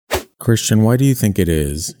Christian, why do you think it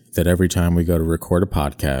is that every time we go to record a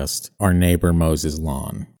podcast, our neighbor mows his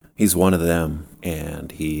lawn? He's one of them,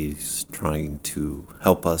 and he's trying to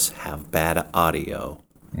help us have bad audio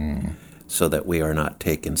so that we are not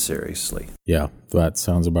taken seriously. Yeah, that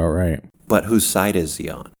sounds about right. But whose side is he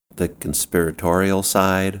on? The conspiratorial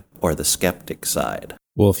side or the skeptic side?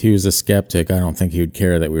 Well, if he was a skeptic, I don't think he would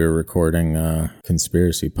care that we were recording a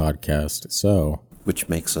conspiracy podcast, so... Which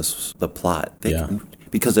makes us the plot. Yeah.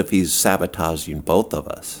 Because if he's sabotaging both of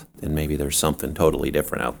us, then maybe there's something totally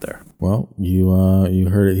different out there. Well, you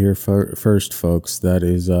heard it here first, folks. That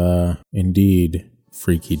is indeed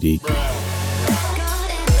freaky deaky.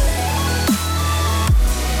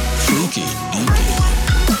 Freaky deaky.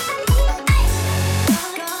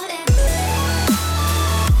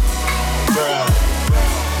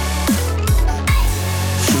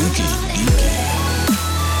 Freaky deaky.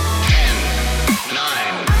 10, 9,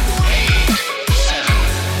 8, 7,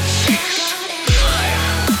 6, 5,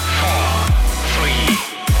 4, 3,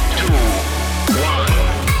 2, 1,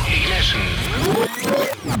 ignition.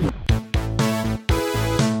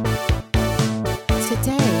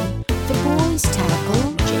 Today, the boys tackle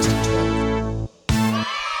Majestic 12.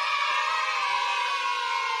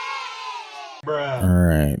 All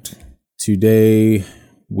right. Today,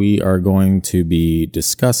 we are going to be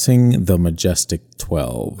discussing the Majestic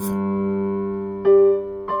 12.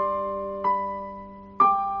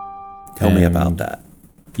 Tell me about that.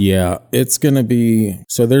 Yeah, it's going to be...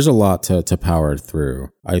 So there's a lot to power through.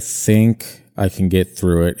 I think I can get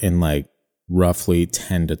through it in like roughly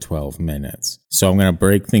 10 to 12 minutes. So I'm going to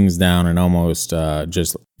break things down in almost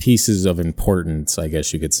just pieces of importance, I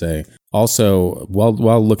guess you could say. Also,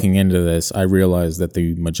 while looking into this, I realized that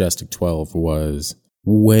the Majestic 12 was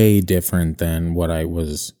way different than what I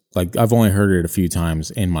was... Like, I've only heard it a few times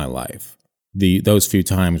in my life. Those few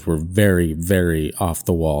times were very, very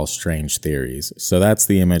off-the-wall, strange theories. So that's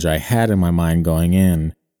the image I had in my mind going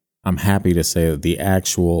in. I'm happy to say that the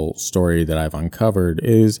actual story that I've uncovered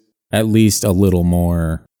is at least a little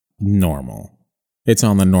more normal. It's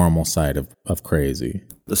on the normal side of crazy.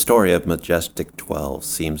 The story of Majestic 12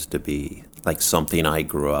 seems to be like something I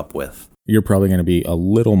grew up with. You're probably going to be a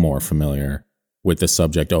little more familiar with the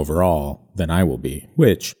subject overall than I will be,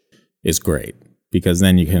 which is great. Because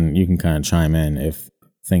then you can kind of chime in if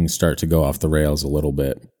things start to go off the rails a little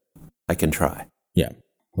bit. I can try. Yeah.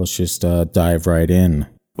 Let's just dive right in.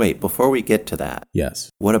 Wait, before we get to that, Yes.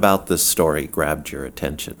 what about this story grabbed your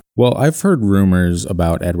attention? Well, I've heard rumors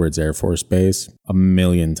about Edwards Air Force Base a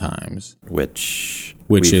million times. Which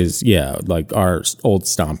is, yeah, like our old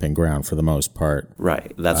stomping ground for the most part.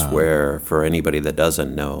 Right. That's where, for anybody that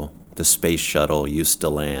doesn't know, the space shuttle used to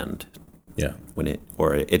land. Yeah.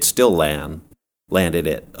 It still landed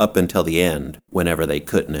it up until the end whenever they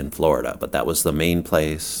couldn't in Florida. But that was the main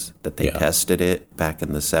place that they tested it back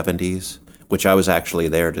in the 70s, which I was actually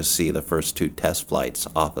there to see the first two test flights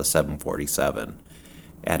off a 747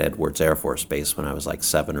 at Edwards Air Force Base when I was like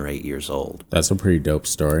 7 or 8 years old. That's a pretty dope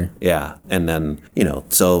story. Yeah. And then,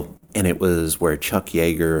 and it was where Chuck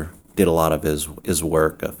Yeager did a lot of his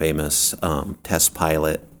work, a famous test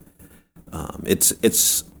pilot.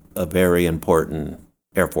 It's a very important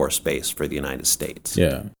Air Force Base for the United States.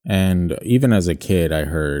 Yeah. And even as a kid, I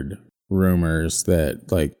heard rumors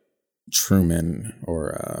that like Truman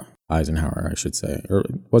or Eisenhower, I should say, or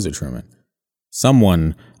was it Truman?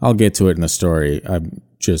 Someone, I'll get to it in the story. I've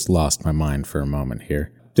just lost my mind for a moment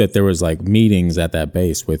here. That there was like meetings at that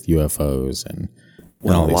base with UFOs and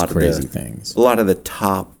all these crazy things. A lot of the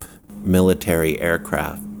top military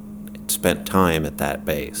aircraft spent time at that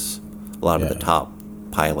base. A lot of the top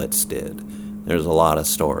pilots did. There's a lot of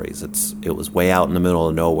stories. It was way out in the middle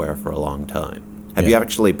of nowhere for a long time. Have you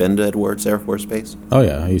actually been to Edwards Air Force Base? Oh,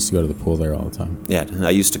 yeah. I used to go to the pool there all the time. Yeah,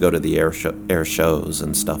 I used to go to the air shows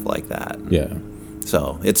and stuff like that. Yeah.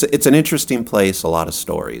 So it's an interesting place, a lot of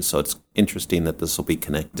stories. So it's interesting that this will be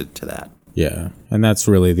connected to that. Yeah. And that's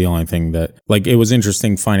really the only thing that, like, it was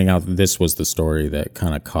interesting finding out that this was the story that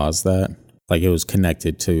kind of caused that. Like, it was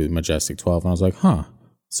connected to Majestic 12. And I was like, huh.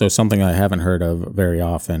 So something I haven't heard of very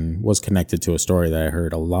often was connected to a story that I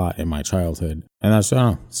heard a lot in my childhood. And that's,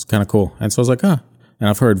 it's kind of cool. And so I was like, huh. And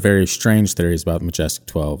I've heard very strange theories about Majestic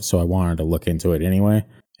 12, so I wanted to look into it anyway.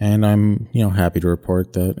 And I'm, happy to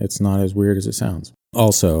report that it's not as weird as it sounds.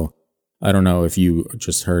 Also, I don't know if you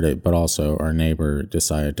just heard it, but also our neighbor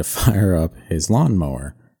decided to fire up his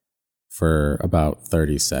lawnmower for about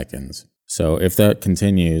 30 seconds. So if that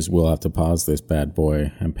continues, we'll have to pause this bad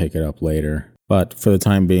boy and pick it up later. But for the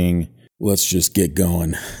time being, let's just get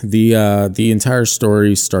going. The entire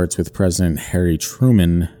story starts with President Harry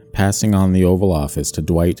Truman passing on the Oval Office to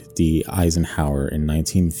Dwight D. Eisenhower in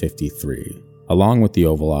 1953. Along with the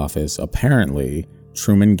Oval Office, apparently,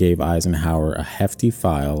 Truman gave Eisenhower a hefty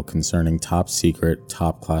file concerning top secret,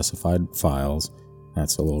 top classified files,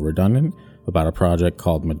 that's a little redundant, about a project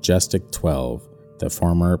called Majestic 12 that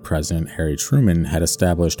former President Harry Truman had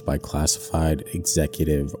established by classified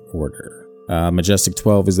executive order. Majestic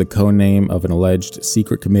 12 is the codename of an alleged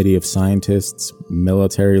secret committee of scientists,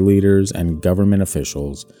 military leaders, and government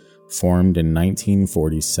officials formed in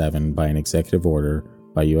 1947 by an executive order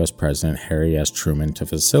by U.S. President Harry S. Truman to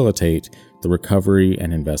facilitate the recovery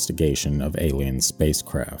and investigation of alien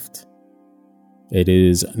spacecraft. It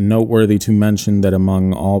is noteworthy to mention that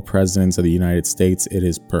among all presidents of the United States, it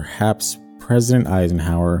is perhaps President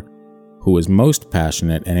Eisenhower who was most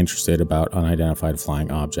passionate and interested about unidentified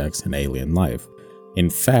flying objects and alien life.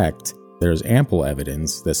 In fact, there is ample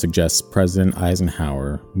evidence that suggests President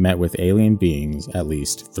Eisenhower met with alien beings at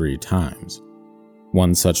least 3 times.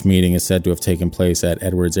 One such meeting is said to have taken place at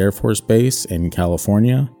Edwards Air Force Base in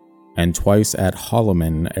California, and twice at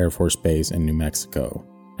Holloman Air Force Base in New Mexico.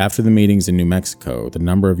 After the meetings in New Mexico, the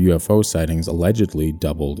number of UFO sightings allegedly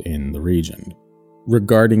doubled in the region.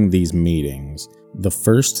 Regarding these meetings, the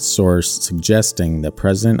first source suggesting that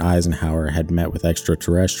President Eisenhower had met with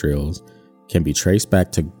extraterrestrials can be traced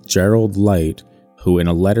back to Gerald Light, who in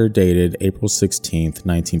a letter dated April 16,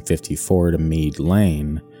 1954 to Meade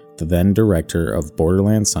Lane, the then director of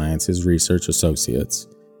Borderland Sciences Research Associates,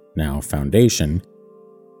 now Foundation,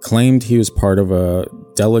 claimed he was part of a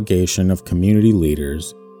delegation of community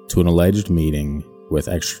leaders to an alleged meeting with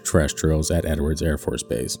extraterrestrials at Edwards Air Force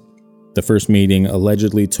Base. The first meeting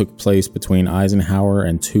allegedly took place between Eisenhower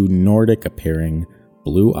and 2 Nordic-appearing,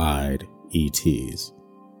 blue-eyed ETs.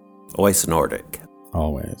 Always Nordic.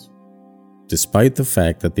 Always. Despite the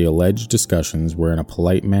fact that the alleged discussions were in a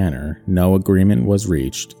polite manner, no agreement was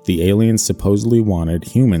reached. The aliens supposedly wanted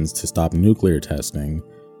humans to stop nuclear testing,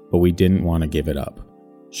 but we didn't want to give it up.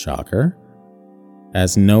 Shocker.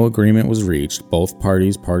 As no agreement was reached, both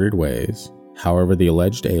parties parted ways. However, the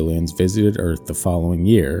alleged aliens visited Earth the following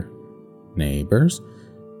year,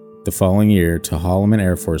 to Holloman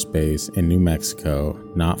Air Force Base in New Mexico,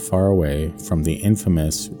 not far away from the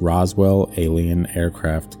infamous Roswell alien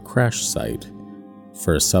aircraft crash site,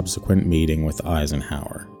 for a subsequent meeting with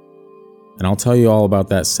Eisenhower. And I'll tell you all about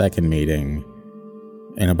that second meeting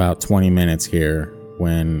in about 20 minutes here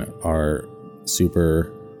when our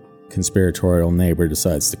super conspiratorial neighbor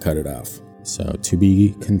decides to cut it off. So, to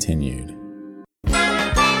be continued.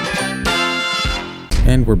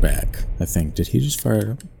 And we're back, I think. Did he just fire it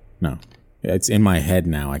up? No. It's in my head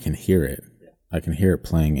now. I can hear it. I can hear it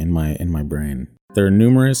playing in my brain. There are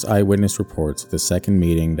numerous eyewitness reports of the second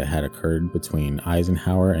meeting that had occurred between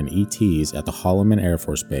Eisenhower and ETs at the Holloman Air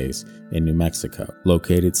Force Base in New Mexico,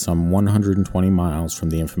 located some 120 miles from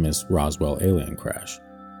the infamous Roswell alien crash.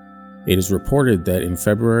 It is reported that in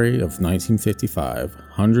February of 1955,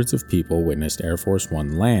 hundreds of people witnessed Air Force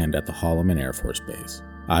One land at the Holloman Air Force Base.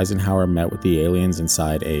 Eisenhower met with the aliens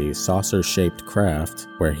inside a saucer-shaped craft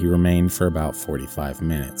where he remained for about 45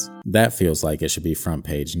 minutes. That feels like it should be front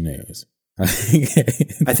page news. I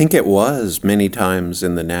think it was many times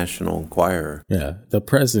in the National Enquirer. Yeah, the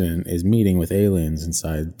president is meeting with aliens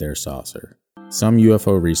inside their saucer. Some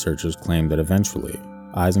UFO researchers claim that eventually,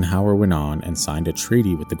 Eisenhower went on and signed a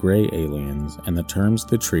treaty with the gray aliens, and the terms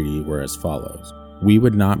of the treaty were as follows. We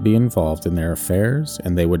would not be involved in their affairs,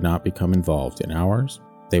 and they would not become involved in ours.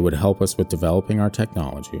 They would help us with developing our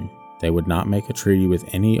technology. They would not make a treaty with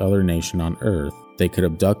any other nation on Earth. They could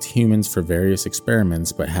abduct humans for various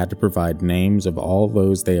experiments, but had to provide names of all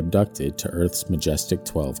those they abducted to Earth's Majestic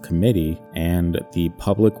 12 committee, and the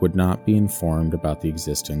public would not be informed about the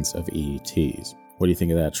existence of ETs. What do you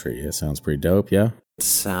think of that treaty? It sounds pretty dope, yeah?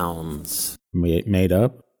 Sounds... Made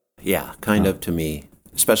up? Yeah, kind of to me.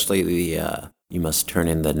 Especially the, you must turn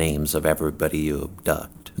in the names of everybody you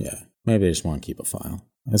abduct. Yeah, maybe they just want to keep a file.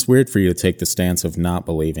 It's weird for you to take the stance of not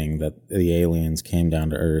believing that the aliens came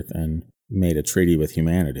down to Earth and made a treaty with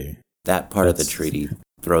humanity. That part of the treaty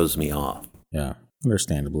throws me off. Yeah,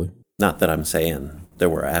 understandably. Not that I'm saying there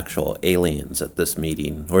were actual aliens at this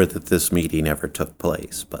meeting, or that this meeting ever took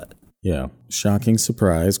place, but... Yeah, shocking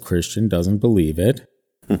surprise, Christian doesn't believe it.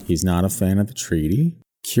 He's not a fan of the treaty.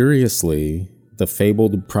 Curiously, the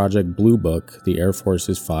fabled Project Blue Book, the Air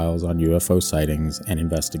Force's files on UFO sightings and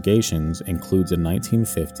investigations, includes a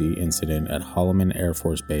 1950 incident at Holloman Air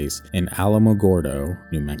Force Base in Alamogordo,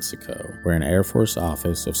 New Mexico, where an Air Force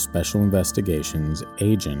Office of Special Investigations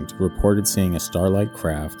agent reported seeing a starlight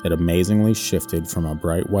craft that amazingly shifted from a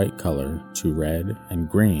bright white color to red and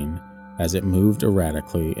green as it moved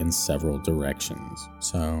erratically in several directions.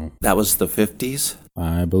 So That was the 50s?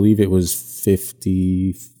 I believe it was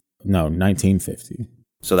 1950.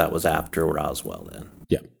 So that was after Roswell then.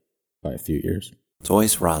 Yeah, by a few years. It's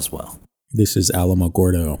always Roswell. This is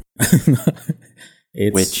Alamogordo.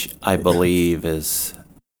 Which I believe is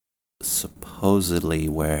supposedly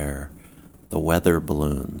where the weather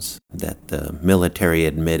balloons that the military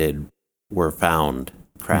admitted were found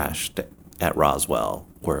crashed at Roswell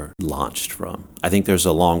were launched from. I think there's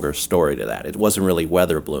a longer story to that. It wasn't really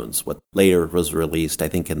weather balloons. What later was released, I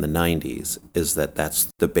think in the 90s, is that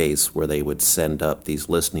that's the base where they would send up these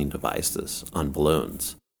listening devices on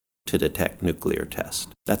balloons to detect nuclear tests.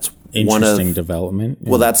 That's interesting development.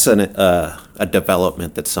 Well, that's a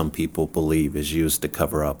development that some people believe is used to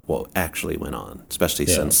cover up what actually went on, especially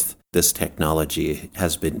since this technology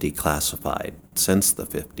has been declassified since the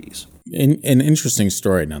 50s. An interesting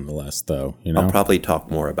story nonetheless, though. You know? I'll probably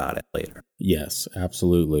talk more about it later. Yes,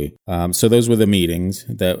 absolutely. So those were the meetings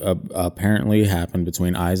that apparently happened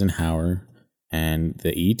between Eisenhower and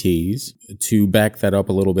the ETs. To back that up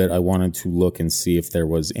a little bit, I wanted to look and see if there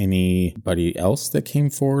was anybody else that came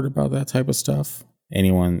forward about that type of stuff.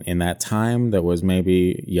 Anyone in that time that was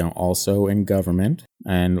maybe, also in government.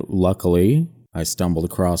 And luckily, I stumbled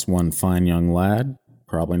across one fine young lad,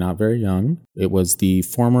 probably not very young. It was the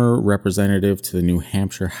former representative to the New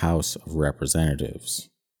Hampshire House of Representatives,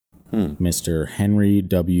 Mr. Henry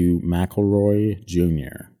W. McElroy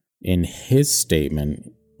Jr. In his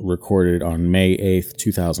statement, recorded on May 8th,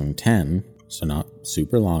 2010, so not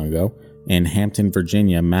super long ago, in Hampton,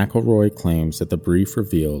 Virginia, McElroy claims that the brief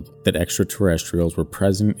revealed that extraterrestrials were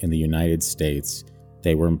present in the United States,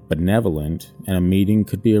 they were benevolent, and a meeting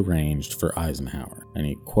could be arranged for Eisenhower. And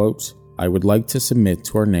he quotes, "I would like to submit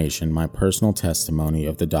to our nation my personal testimony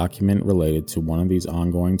of the document related to one of these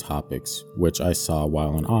ongoing topics, which I saw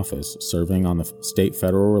while in office, serving on the State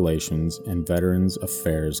Federal Relations and Veterans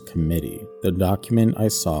Affairs Committee. The document I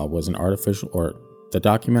saw was an official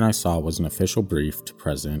brief to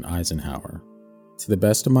President Eisenhower. To the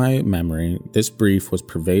best of my memory, this brief was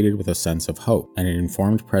pervaded with a sense of hope, and it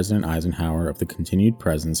informed President Eisenhower of the continued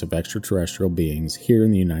presence of extraterrestrial beings here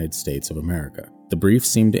in the United States of America. The brief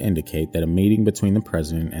seemed to indicate that a meeting between the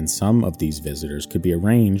President and some of these visitors could be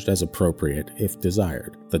arranged as appropriate if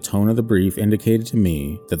desired. The tone of the brief indicated to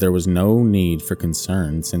me that there was no need for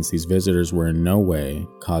concern since these visitors were in no way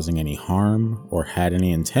causing any harm or had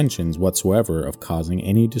any intentions whatsoever of causing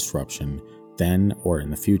any disruption then or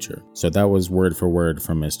in the future." So that was word for word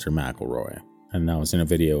from Mr. McElroy. And that was in a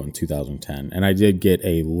video in 2010. And I did get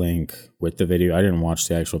a link with the video. I didn't watch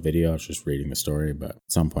the actual video. I was just reading the story. But at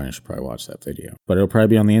some point, I should probably watch that video. But it'll probably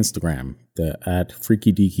be on the Instagram, the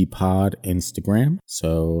 @FreakyDeakyPod Instagram.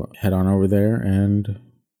 So head on over there and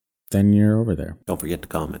then you're over there. Don't forget to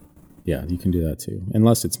comment. Yeah, you can do that too.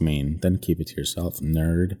 Unless it's mean, then keep it to yourself,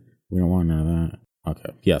 nerd. We don't want none of that.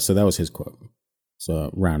 Okay. Yeah, so that was his quote. So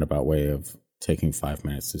a roundabout way of taking 5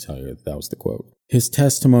 minutes to tell you that was the quote. His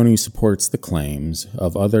testimony supports the claims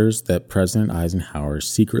of others that President Eisenhower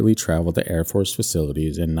secretly traveled to Air Force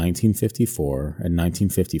facilities in 1954 and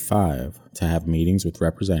 1955 to have meetings with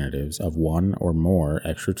representatives of one or more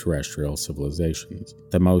extraterrestrial civilizations.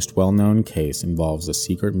 The most well-known case involves a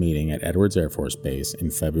secret meeting at Edwards Air Force Base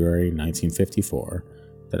in February 1954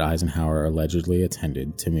 that Eisenhower allegedly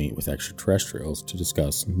attended to meet with extraterrestrials to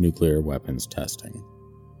discuss nuclear weapons testing.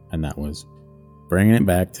 And that was bringing it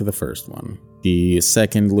back to the first one. The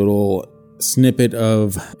second little snippet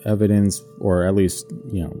of evidence, or at least,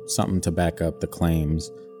 something to back up the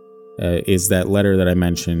claims, is that letter that I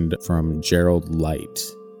mentioned from Gerald Light.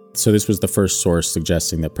 So this was the first source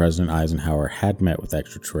suggesting that President Eisenhower had met with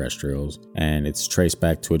extraterrestrials, and it's traced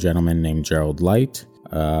back to a gentleman named Gerald Light,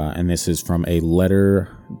 and this is from a letter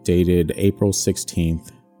dated April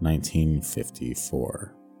 16th,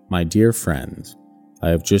 1954. "My dear friends, I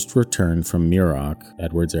have just returned from Muroc,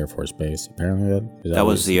 Edwards Air Force Base." Apparently that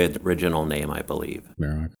was the original name, I believe.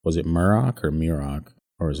 Muroc. Was it Muroc or Muroc?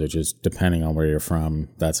 Or is it just depending on where you're from,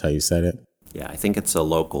 that's how you said it? Yeah, I think it's a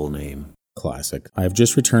local name. Classic. "I have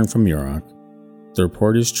just returned from Muroc. The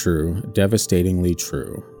report is true, devastatingly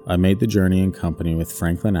true. I made the journey in company with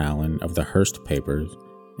Franklin Allen of the Hearst Papers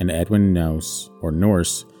and Edwin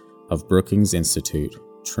Nourse of Brookings Institute,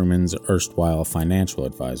 Truman's erstwhile financial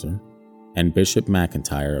advisor, and Bishop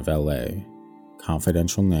McIntyre of L.A.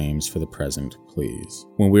 Confidential names for the present, please.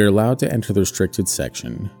 When we were allowed to enter the restricted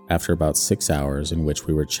section, after about 6 hours in which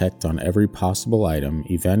we were checked on every possible item,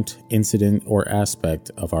 event, incident, or aspect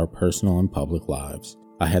of our personal and public lives,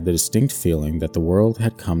 I had the distinct feeling that the world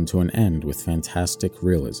had come to an end with fantastic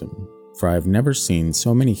realism. for I have never seen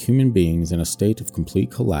so many human beings in a state of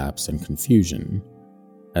complete collapse and confusion,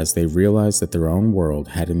 as they realized that their own world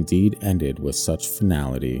had indeed ended with such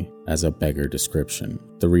finality as a beggar description.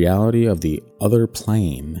 The reality of the other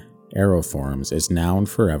plane, aeroforms, is now and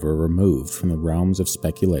forever removed from the realms of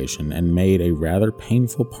speculation and made a rather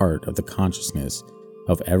painful part of the consciousness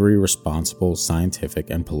of every responsible scientific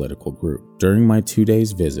and political group. During my 2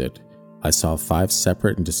 days visit, I saw 5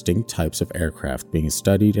 separate and distinct types of aircraft being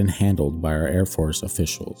studied and handled by our Air Force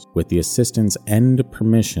officials, with the assistance and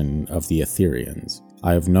permission of the Etherians.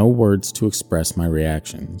 I have no words to express my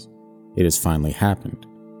reactions. It has finally happened.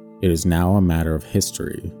 It is now a matter of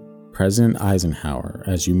history. President Eisenhower,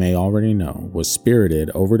 as you may already know, was spirited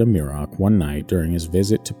over to Muroc one night during his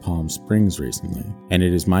visit to Palm Springs recently, and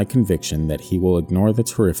it is my conviction that he will ignore the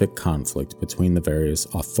terrific conflict between the various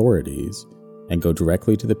authorities and go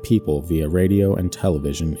directly to the people via radio and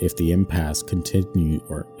television if the impasse continues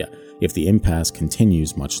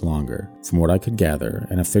much longer. From what I could gather,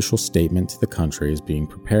 an official statement to the country is being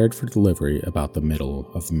prepared for delivery about the middle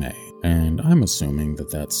of May. And I'm assuming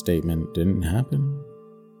that statement didn't happen?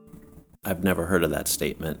 I've never heard of that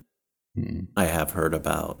statement. I have heard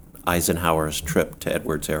about Eisenhower's trip to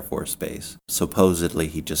Edwards Air Force Base. Supposedly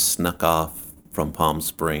he just snuck off from Palm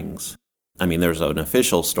Springs. I mean, there's an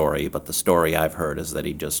official story, but the story I've heard is that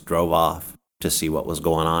he just drove off to see what was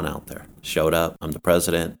going on out there. Showed up, I'm the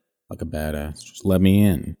president. Like a badass. Just let me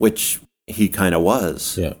in. Which he kind of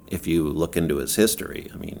was. Yeah. If you look into his history,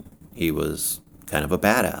 I mean, he was kind of a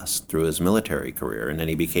badass through his military career, and then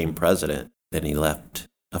he became president. Then he left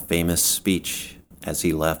a famous speech as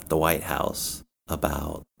he left the White House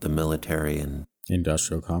about the military and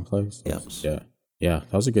industrial complex. Yep. Yeah,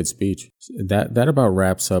 that was a good speech. That about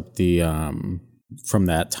wraps up the from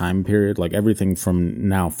that time period. Like everything from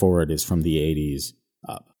now forward is from the 80s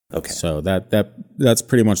up. Okay. So that's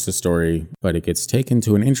pretty much the story, but it gets taken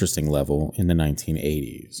to an interesting level in the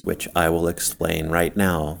 1980s, which I will explain right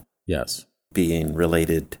now. Yes. Being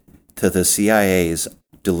related to the CIA's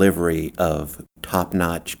delivery of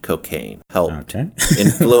top-notch cocaine helped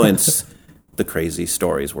influence the crazy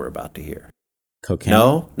stories we're about to hear.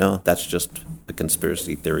 Cocaine? No, that's just a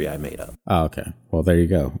conspiracy theory I made up. Oh, okay. Well, there you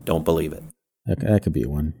go. Don't believe it. That could be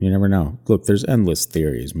one. You never know. Look, there's endless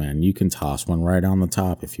theories, man. You can toss one right on the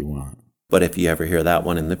top if you want. But if you ever hear that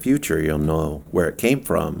one in the future, you'll know where it came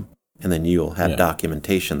from, and then you'll have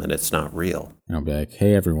documentation that it's not real. And I'll be like,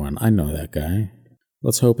 hey, everyone, I know that guy.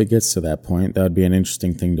 Let's hope it gets to that point. That would be an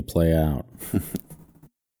interesting thing to play out.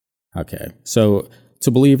 Okay, so to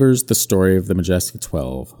believers, the story of the Majestic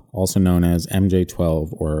 12, also known as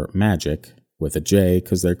MJ-12 or Magic, with a J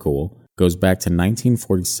because they're cool, goes back to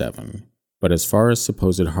 1947. But as far as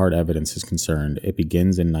supposed hard evidence is concerned, it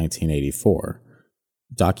begins in 1984.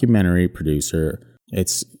 Documentary producer,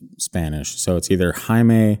 it's Spanish, so it's either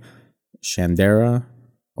Jaime Shandera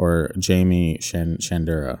or Jamie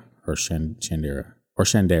Shandera or Shandera. Or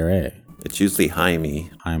Shandere. It's usually Jaime.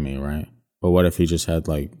 Jaime, right? But what if he just had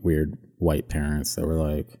like weird white parents that were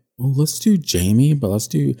like, well, let's do Jamie, but let's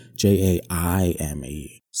do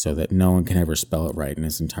Jaime, so that no one can ever spell it right in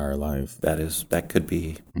his entire life. That could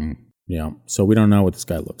be. Yeah. So we don't know what this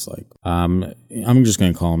guy looks like. I'm just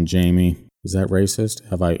going to call him Jamie. Is that racist?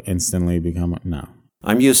 Have I instantly become no?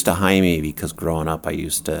 I'm used to Jaime because growing up, they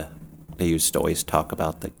used to always talk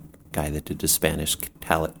about the guy that did the Spanish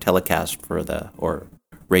telecast or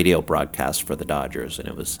radio broadcast for the Dodgers, and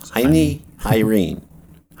it was Jaime Irene.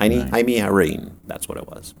 Jaime Irene. That's what it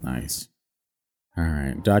was. Nice. All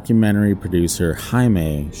right. Documentary producer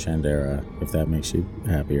Jaime Shandera, if that makes you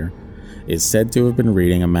happier, is said to have been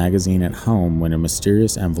reading a magazine at home when a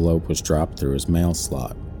mysterious envelope was dropped through his mail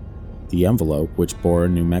slot. The envelope, which bore a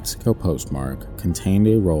New Mexico postmark, contained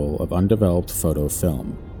a roll of undeveloped photo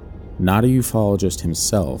film. Not a ufologist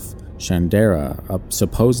himself, Shandera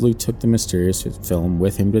supposedly took the mysterious film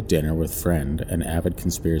with him to dinner with friend and avid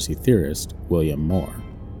conspiracy theorist William Moore.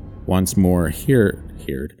 Once he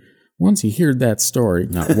heard that story,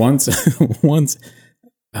 once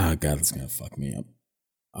oh god, it's gonna fuck me up.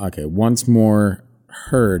 Okay, once Moore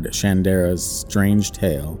heard Shandera's strange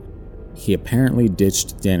tale, he apparently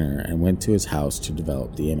ditched dinner and went to his house to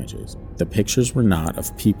develop the images. The pictures were not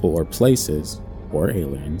of people or places, or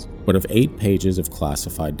aliens, but of 8 pages of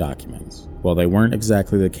classified documents. While they weren't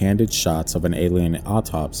exactly the candid shots of an alien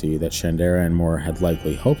autopsy that Shandera and Moore had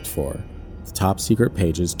likely hoped for, the top-secret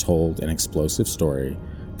pages told an explosive story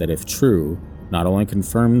that, if true, not only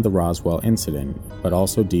confirmed the Roswell incident, but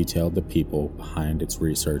also detailed the people behind its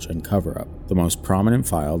research and cover-up. The most prominent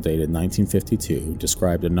file, dated 1952,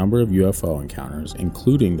 described a number of UFO encounters,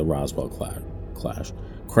 including the Roswell clash.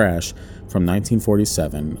 crash from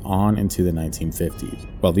 1947 on into the 1950s.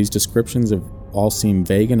 While these descriptions of all seem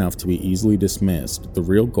vague enough to be easily dismissed, the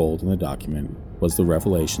real gold in the document was the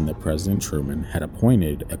revelation that President Truman had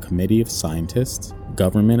appointed a committee of scientists,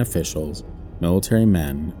 government officials, military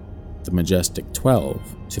men, the Majestic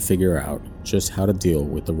 12, to figure out just how to deal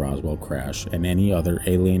with the Roswell crash and any other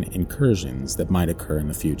alien incursions that might occur in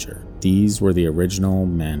the future. These were the original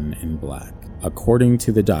Men in Black. According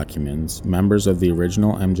to the documents, members of the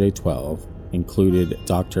original MJ-12 included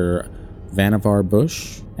Dr. Vannevar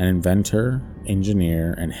Bush, an inventor,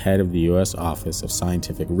 engineer, and head of the U.S. Office of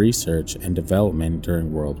Scientific Research and Development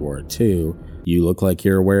during World War II. You look like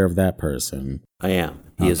you're aware of that person. I am.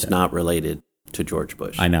 He is not related to George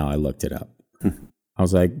Bush. I know, I looked it up. I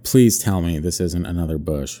was like, please tell me this isn't another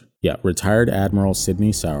Bush. Yeah, retired Admiral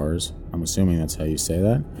Sidney Sowers, I'm assuming that's how you say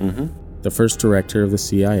that, the first director of the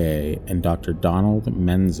CIA, and Dr. Donald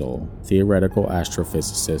Menzel, theoretical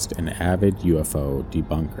astrophysicist and avid UFO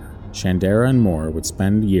debunker. Shandera and Moore would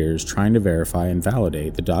spend years trying to verify and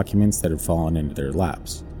validate the documents that had fallen into their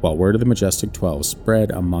laps. While word of the Majestic 12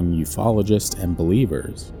 spread among ufologists and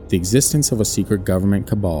believers, the existence of a secret government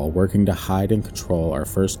cabal working to hide and control our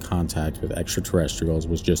first contact with extraterrestrials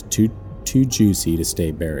was just too juicy to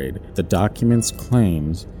stay buried. The document's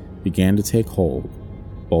claims began to take hold,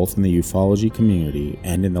 both in the ufology community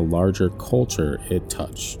and in the larger culture it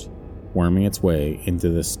touched, worming its way into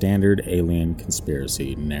the standard alien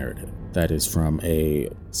conspiracy narrative. That is from a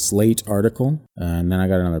Slate article, and then I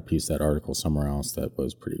got another piece of that article somewhere else that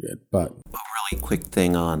was pretty good. But A really quick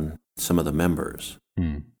thing on some of the members.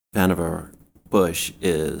 Vannevar Bush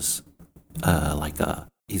is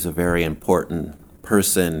he's a very important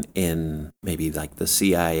person in maybe like the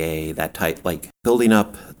CIA, that type, like building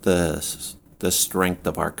up the strength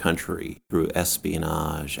of our country through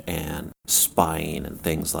espionage and spying and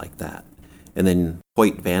things like that. And then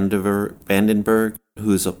Hoyt Vandenberg,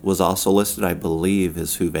 who was also listed, I believe,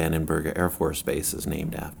 is who Vandenberg Air Force Base is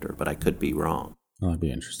named after, but I could be wrong. Oh, that'd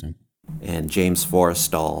be interesting. And James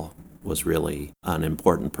Forrestal was really an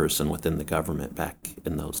important person within the government back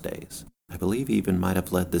in those days. I believe he even might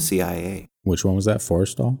have led the CIA. Which one was that,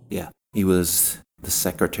 Forrestal? Yeah, he was the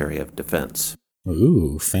Secretary of Defense.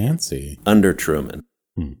 Ooh, fancy. Under Truman.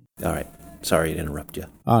 All right, sorry to interrupt you.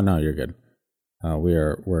 Oh, no, you're good. We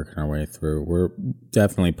are working our way through. We're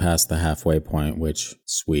definitely past the halfway point, which,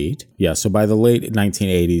 sweet. Yeah, so by the late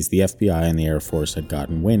 1980s, the FBI and the Air Force had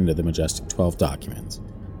gotten wind of the Majestic 12 documents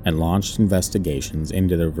and launched investigations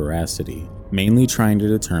into their veracity, mainly trying to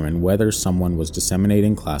determine whether someone was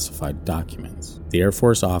disseminating classified documents. The Air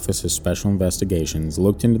Force Office of Special Investigations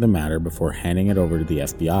looked into the matter before handing it over to the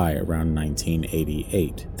FBI around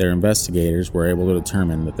 1988. Their investigators were able to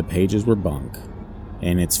determine that the pages were bunk.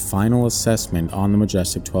 In its final assessment on the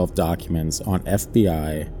Majestic 12 documents on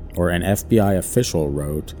FBI, or an FBI official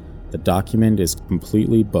wrote, the document is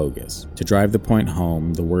completely bogus. To drive the point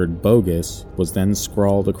home, the word bogus was then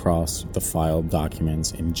scrawled across the filed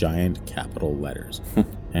documents in giant capital letters.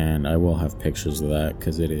 And I will have pictures of that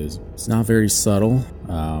because it's not very subtle.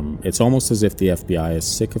 It's almost as if the FBI is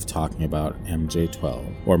sick of talking about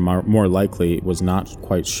MJ-12, or more likely was not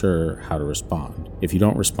quite sure how to respond. If you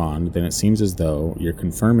don't respond, then it seems as though you're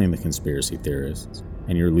confirming the conspiracy theorists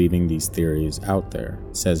and you're leaving these theories out there,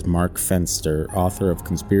 says Mark Fenster, author of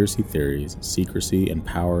Conspiracy Theories, Secrecy and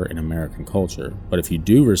Power in American Culture. But if you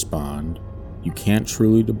do respond, you can't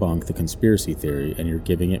truly debunk the conspiracy theory and you're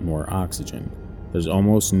giving it more oxygen. There's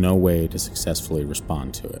almost no way to successfully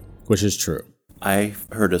respond to it, which is true. I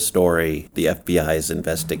heard a story, the FBI's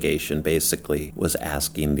investigation basically was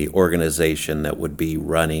asking the organization that would be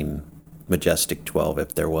running Majestic 12,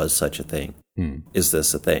 if there was such a thing, is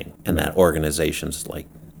this a thing? And that organization's like,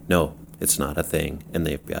 no, it's not a thing. And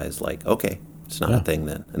the FBI is like, okay, it's not a thing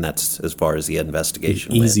then. And that's as far as the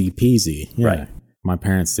investigation went. Easy peasy. Yeah. Right. My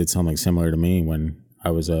parents did something similar to me when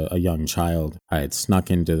I was a young child. I had snuck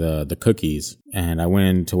into the cookies, and I went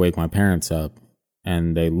in to wake my parents up,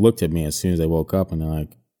 and they looked at me as soon as they woke up, and they're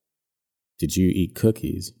like, did you eat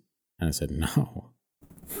cookies? And I said, no.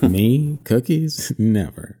 Me? Cookies?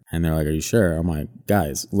 Never. And they're like, are you sure? I'm like,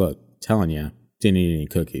 guys, look, telling you, didn't eat any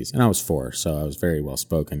cookies. And I was 4, so I was very well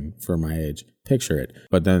spoken for my age. Picture it.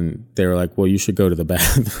 But then they were like, well, you should go to the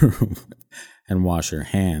bathroom and wash your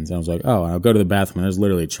hands. And I was like, oh, and I'll go to the bathroom, and there's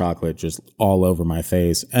literally chocolate just all over my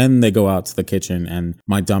face. And they go out to the kitchen, and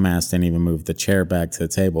my dumbass didn't even move the chair back to the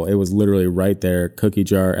table. It was literally right there, cookie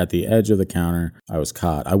jar at the edge of the counter. I was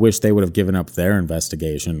caught. I wish they would have given up their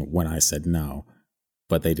investigation when I said no,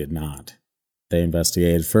 but they did not. They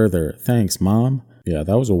investigated further. Thanks, Mom. Yeah,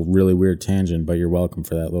 that was a really weird tangent, but you're welcome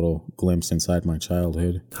for that little glimpse inside my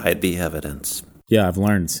childhood. Hide the evidence. Yeah, I've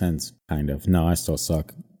learned since, kind of. No, I still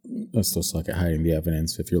suck. I still suck at hiding the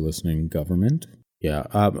evidence if you're listening, government. Yeah.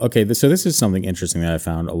 Okay, so this is something interesting that I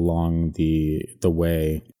found along the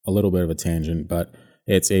way, a little bit of a tangent, but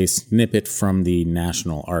it's a snippet from the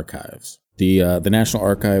National Archives. The National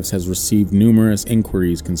Archives has received numerous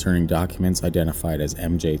inquiries concerning documents identified as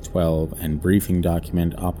MJ-12 and briefing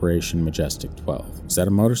document Operation Majestic 12. Is that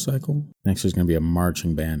a motorcycle? Next there's going to be a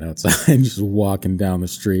marching band outside just walking down the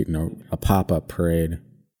street in a pop-up parade.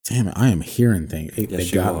 Damn it, I am hearing things. They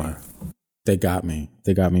got me. They got me.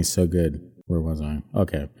 They got me so good. Where was I?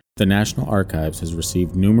 Okay. The National Archives has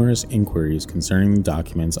received numerous inquiries concerning the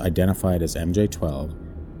documents identified as MJ-12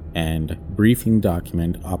 and briefing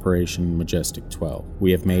document Operation Majestic 12.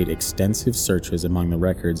 We have made extensive searches among the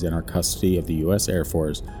records in our custody of the U.S. Air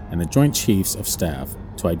Force and the Joint Chiefs of Staff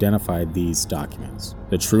to identify these documents.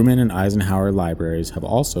 The Truman and Eisenhower libraries have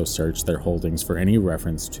also searched their holdings for any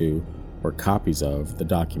reference to or copies of the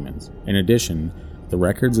documents. In addition, the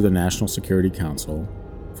records of the National Security Council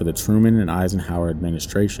for the Truman and Eisenhower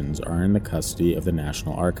administrations are in the custody of the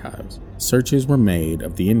National Archives. Searches were made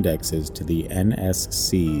of the indexes to the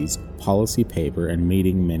NSC's policy paper and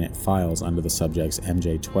meeting minute files under the subjects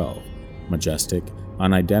MJ-12, Majestic,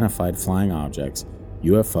 Unidentified Flying Objects,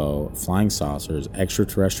 UFO, Flying Saucers,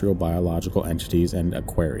 Extraterrestrial Biological Entities, and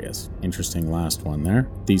Aquarius. Interesting last one there.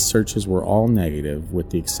 These searches were all negative with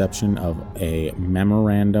the exception of a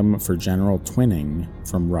memorandum for general twinning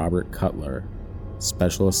from Robert Cutler,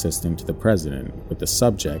 Special Assistant to the President, with the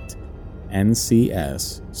subject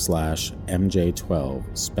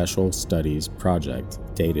NCS/MJ-12 Special Studies Project,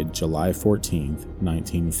 dated July 14,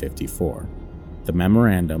 1954. The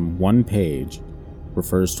memorandum, one page,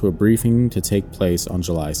 refers to a briefing to take place on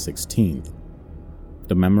July 16th.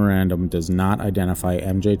 The memorandum does not identify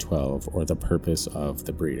MJ-12 or the purpose of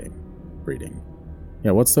the breeding.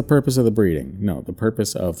 Yeah, what's the purpose of the breeding? No, the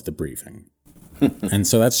purpose of the briefing. And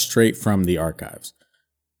so that's straight from the archives,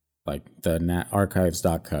 like the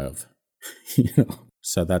archives.gov.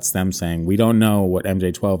 So that's them saying, we don't know what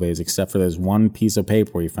MJ-12 is except for this one piece of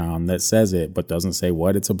paper we found that says it but doesn't say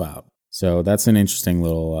what it's about. So that's an interesting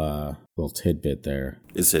little tidbit there.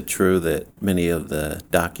 Is it true that many of the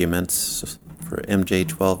documents for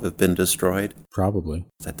MJ-12 have been destroyed? Probably.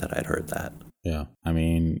 I thought I'd heard that. Yeah, I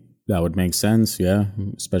mean, that would make sense, yeah,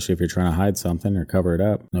 especially if you're trying to hide something or cover it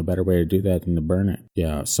up. No better way to do that than to burn it.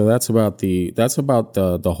 Yeah, so that's about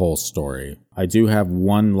the whole story. I do have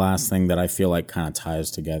one last thing that I feel like kind of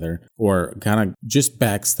ties together or kind of just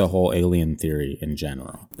backs the whole alien theory in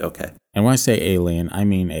general. Okay. And when I say alien, I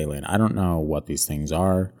mean alien. I don't know what these things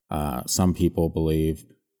are. Some people believe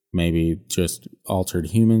maybe just altered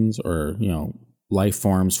humans or, life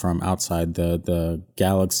forms from outside the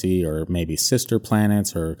galaxy, or maybe sister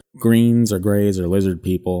planets, or greens or grays or lizard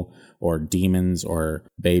people, or demons or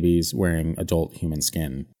babies wearing adult human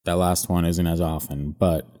skin. That last one isn't as often,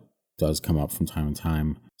 but does come up from time to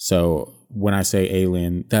time. So when I say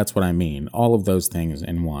alien, that's what I mean. All of those things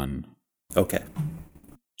in one. Okay.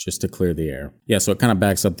 Just to clear the air. Yeah, so it kind of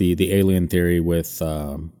backs up the alien theory with,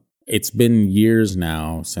 it's been years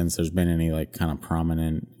now since there's been any like kind of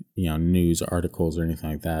prominent news articles or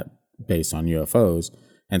anything like that based on UFOs.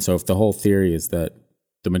 And so if the whole theory is that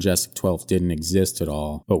the Majestic 12 didn't exist at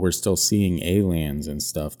all, but we're still seeing aliens and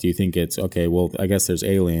stuff, do you think it's, okay, well, I guess there's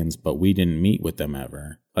aliens, but we didn't meet with them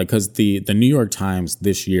ever? Like, because the New York Times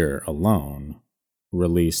this year alone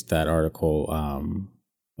released that article,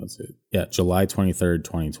 July 23rd,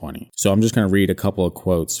 2020. So I'm just going to read a couple of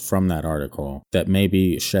quotes from that article that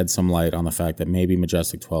maybe shed some light on the fact that maybe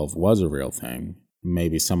Majestic 12 was a real thing.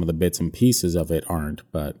 Maybe some of the bits and pieces of it aren't,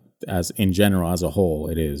 but as in general, as a whole,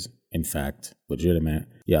 it is, in fact, legitimate.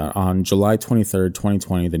 Yeah, on July 23rd,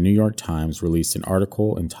 2020, the New York Times released an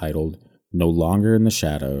article entitled, "No Longer in the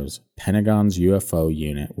Shadows, Pentagon's UFO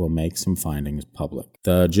Unit Will Make Some Findings Public."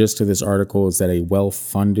 The gist of this article is that a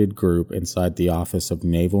well-funded group inside the Office of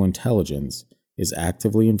Naval Intelligence is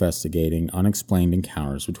actively investigating unexplained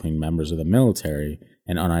encounters between members of the military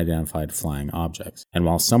and unidentified flying objects. And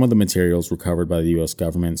while some of the materials recovered by the U.S.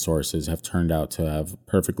 government sources have turned out to have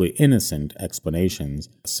perfectly innocent explanations,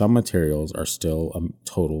 some materials are still a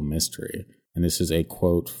total mystery. And this is a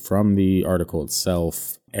quote from the article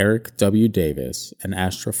itself. Eric W. Davis, an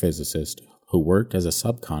astrophysicist who worked as a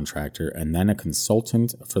subcontractor and then a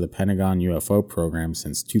consultant for the Pentagon UFO program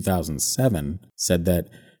since 2007, said that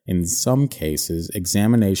in some cases,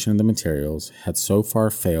 examination of the materials had so far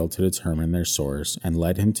failed to determine their source and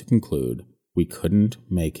led him to conclude we couldn't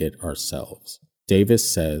make it ourselves.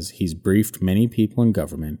 Davis says he's briefed many people in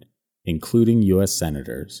government, including U.S.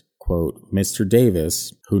 senators. Quote, Mr.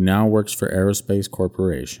 Davis, who now works for Aerospace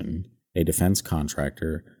Corporation, a defense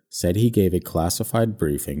contractor, said he gave a classified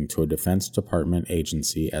briefing to a Defense Department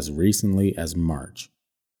agency as recently as March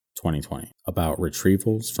 2020 about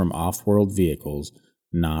retrievals from off-world vehicles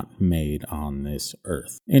not made on this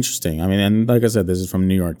earth. Interesting. I mean, and like I said, this is from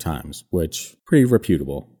New York Times, which pretty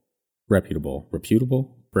reputable.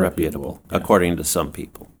 Reputable. Yeah. According to some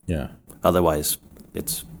people. Yeah. Otherwise,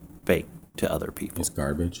 it's fake to other people. It's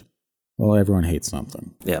garbage. Well, everyone hates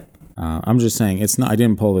something. Yep. I'm just saying, it's not. I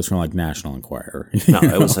didn't pull this from like National Enquirer. No,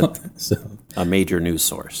 it was a major news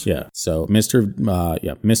source. Yeah. So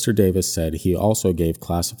Mr. Davis said he also gave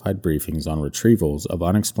classified briefings on retrievals of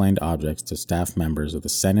unexplained objects to staff members of the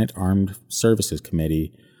Senate Armed Services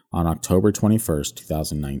Committee on October 21st,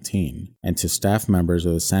 2019, and to staff members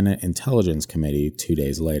of the Senate Intelligence Committee 2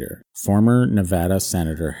 days later. Former Nevada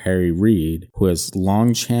Senator Harry Reid, who has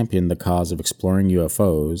long championed the cause of exploring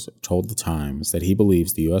UFOs, told The Times that he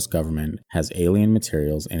believes the U.S. government has alien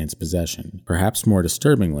materials in its possession. Perhaps more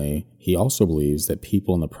disturbingly, he also believes that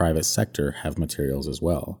people in the private sector have materials as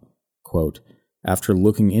well. Quote, "After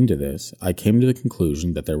looking into this, I came to the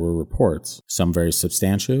conclusion that there were reports, some very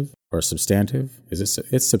substantive.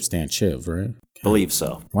 It's substantive, right? Okay. Believe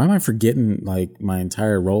so. Why am I forgetting like my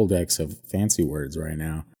entire Rolodex of fancy words right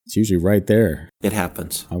now? It's usually right there. It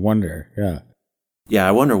happens. I wonder, yeah. Yeah,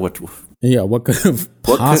 I wonder what... Yeah, what could have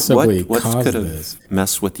possibly caused could have this?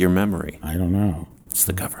 Messed with your memory? I don't know. It's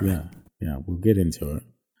the government. Yeah, we'll get into it.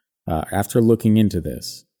 After looking into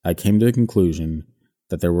this, I came to the conclusion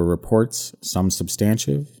that there were reports, some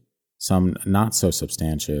substantive, some not so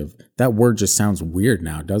substantive. That word just sounds weird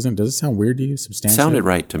now, doesn't it? Does it sound weird to you? Substantive? Sounded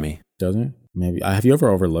right to me. Doesn't it? Maybe. Have you ever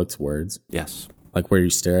overlooked words? Yes. Like where you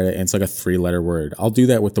stare at it and it's like a 3-letter word. I'll do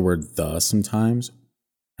that with the word the sometimes.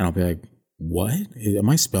 And I'll be like, what? Am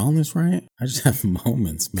I spelling this right? I just have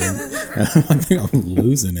moments, man. I think I'm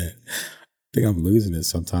losing it.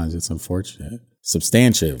 Sometimes. It's unfortunate.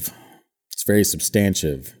 Substantive. It's very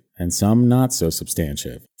substantive. And some not so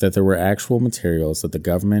substantive, that there were actual materials that the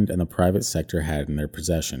government and the private sector had in their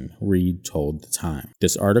possession, Reid told The Times.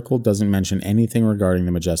 This article doesn't mention anything regarding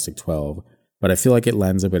the Majestic 12, but I feel like it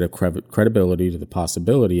lends a bit of credibility to the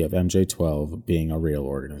possibility of MJ-12 being a real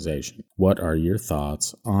organization. What are your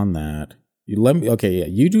thoughts on that?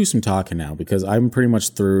 You do some talking now, because I'm pretty much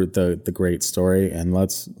through the great story, and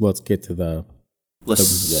let's get to the...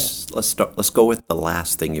 Let's go with the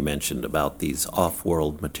last thing you mentioned about these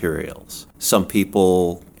off-world materials. Some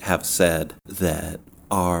people have said that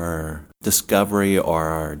our discovery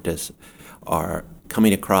or our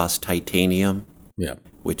coming across titanium,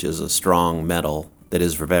 which is a strong metal that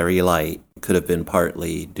is very light, could have been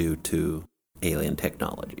partly due to alien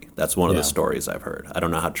technology. That's one of the stories I've heard. I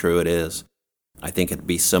don't know how true it is. I think it'd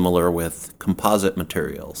be similar with composite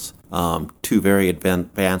materials. Two very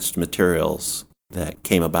advanced materials that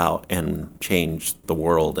came about and changed the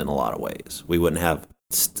world in a lot of ways. We wouldn't have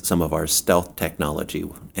some of our stealth technology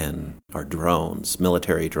and our drones,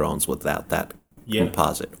 military drones, without that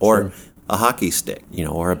composite. Or a hockey stick,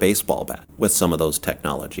 or a baseball bat with some of those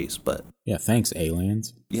technologies. But yeah, thanks,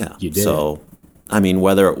 aliens. Yeah. You did. So, I mean,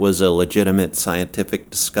 whether it was a legitimate scientific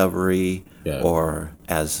discovery or,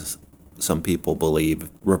 as some people believe,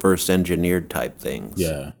 reverse engineered type things.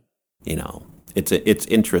 Yeah. It's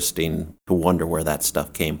interesting to wonder where that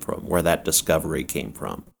stuff came from, where that discovery came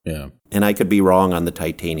from. Yeah. And I could be wrong on the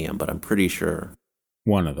titanium, but I'm pretty sure.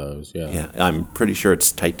 One of those, yeah. Yeah, I'm pretty sure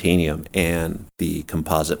it's titanium and the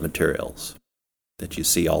composite materials that you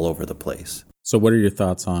see all over the place. So what are your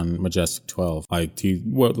thoughts on Majestic 12?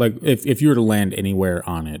 If you were to land anywhere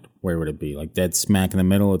on it, where would it be? Like dead smack in the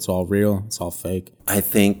middle, it's all real, it's all fake? I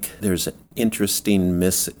think there's an interesting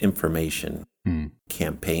misinformation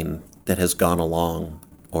campaign that has gone along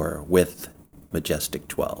or with Majestic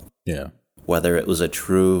 12. Yeah. Whether it was a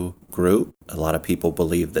true group, a lot of people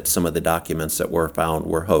believe that some of the documents that were found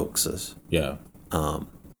were hoaxes. Yeah.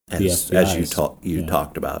 As you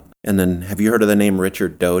talked about. And then, have you heard of the name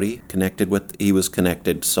Richard Doty? He was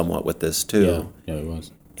connected somewhat with this too. Yeah, he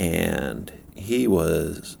was. And he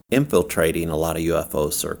was infiltrating a lot of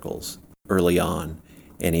UFO circles early on,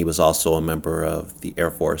 and he was also a member of the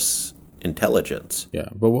Air Force intelligence. Yeah,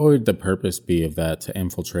 but what would the purpose be of that, to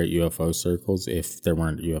infiltrate UFO circles if there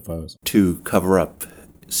weren't UFOs? To cover up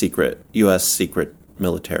U.S. secret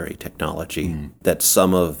military technology that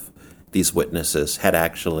some of these witnesses had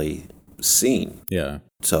actually seen. Yeah.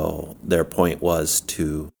 So their point was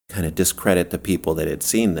to kind of discredit the people that had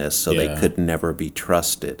seen this so they could never be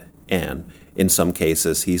trusted. And in some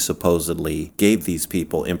cases, he supposedly gave these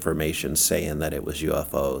people information saying that it was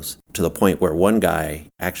UFOs, to the point where one guy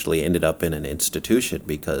actually ended up in an institution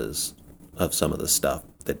because of some of the stuff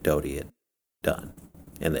that Doty had done.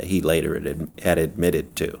 and that he later had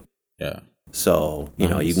admitted to. Yeah. So, you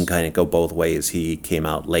know, you can kind of go both ways. He came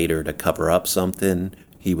out later to cover up something.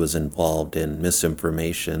 He was involved in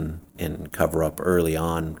misinformation and cover up early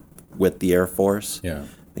on with the Air Force. Yeah.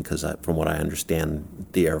 Because from what I understand,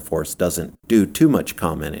 the Air Force doesn't do too much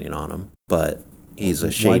commenting on him, but he's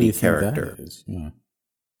a shady character. Yeah.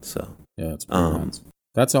 So yeah, it's pretty nuts.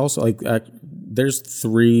 That's also like there's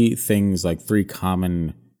three things, like three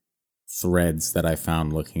common threads that I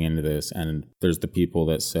found looking into this, and there's the people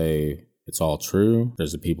that say it's all true.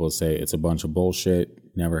 There's the people that say it's a bunch of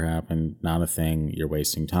bullshit, never happened, not a thing, you're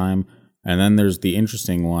wasting time. And then there's the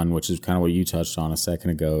interesting one, which is kind of what you touched on a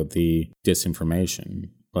second ago, the disinformation.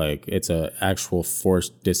 Like, it's a actual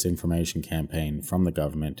forced disinformation campaign from the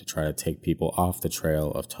government to try to take people off the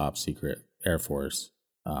trail of top secret Air Force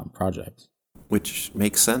projects. Which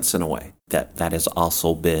makes sense in a way. That has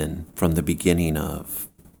also been from the beginning of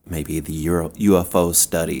maybe the UFO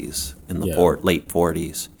studies in the late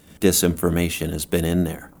 40s. Disinformation has been in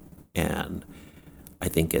there. And I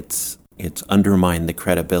think it's undermined the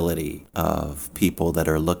credibility of people that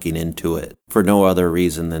are looking into it for no other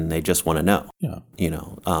reason than they just want to know. Yeah. You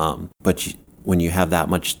know, when you have that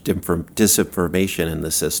much disinformation in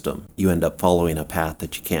the system, you end up following a path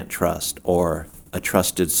that you can't trust, or a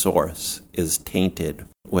trusted source is tainted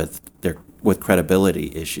with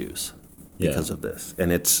credibility issues because of this.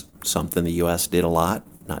 And it's something the U.S. did a lot,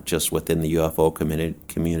 not just within the UFO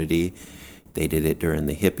community. They did it during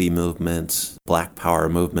the hippie movements, Black Power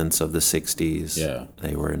movements of the 60s. Yeah.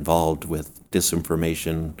 They were involved with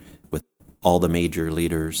disinformation with all the major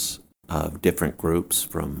leaders of different groups,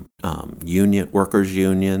 from workers'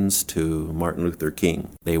 unions to Martin Luther King.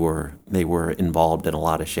 They were involved in a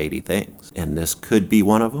lot of shady things. And this could be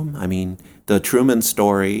one of them. I mean, the Truman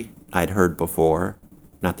story I'd heard before,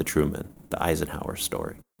 not the Truman, the Eisenhower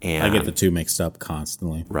story. And I get the two mixed up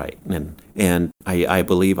constantly. Right. And I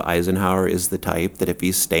believe Eisenhower is the type that if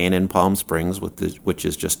he's staying in Palm Springs, which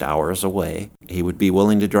is just hours away, he would be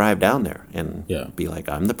willing to drive down there and be like,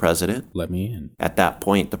 I'm the president. Let me in. At that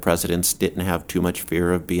point, the presidents didn't have too much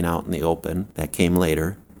fear of being out in the open. That came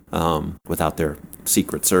later without their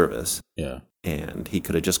Secret Service. Yeah. And he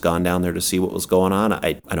could have just gone down there to see what was going on.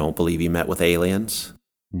 I don't believe he met with aliens.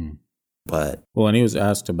 But well, and he was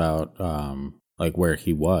asked about like where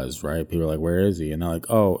he was, right? People were like, where is he? And they're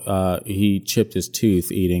like, he chipped his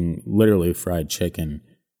tooth eating literally fried chicken.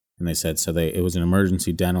 And they said, it was an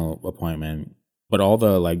emergency dental appointment, but all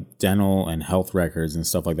the like dental and health records and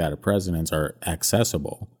stuff like that of presidents are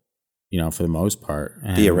accessible, you know, for the most part.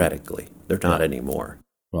 And theoretically, they're not anymore.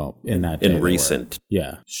 Well, in recent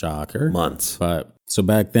shocker months. But so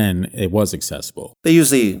back then it was accessible. They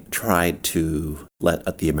usually tried to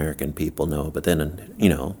let the American people know, but then, you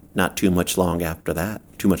know, not too much longer after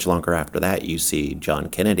that, you see John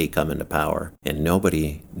Kennedy come into power, and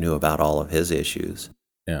nobody knew about all of his issues.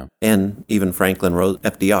 Yeah. And even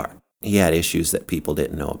FDR, he had issues that people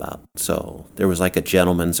didn't know about. So there was like a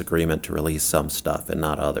gentleman's agreement to release some stuff and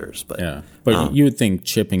not others. But yeah, but you would think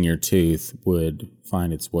chipping your tooth would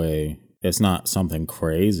find its way. It's not something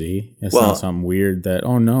crazy. It's not something weird that,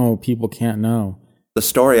 oh no, people can't know. The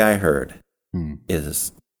story I heard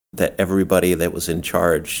is that everybody that was in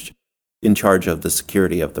charge of the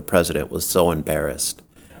security of the president was so embarrassed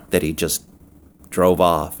that he just drove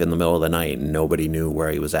off in the middle of the night and nobody knew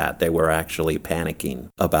where he was at. They were actually panicking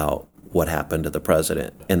about what happened to the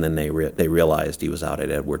president. And then they realized he was out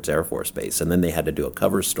at Edwards Air Force Base. And then they had to do a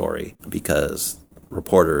cover story because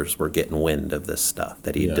reporters were getting wind of this stuff,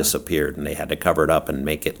 that he had disappeared, and they had to cover it up and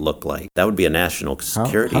make it look like that would be a national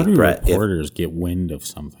security threat. How do reporters get wind of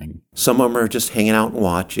something? Some of them are just hanging out and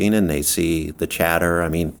watching, and they see the chatter. I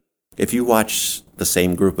mean, if you watch the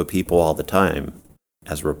same group of people all the time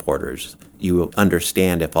as reporters, you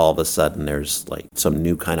understand if all of a sudden there's like some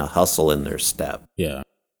new kind of hustle in their step. Yeah.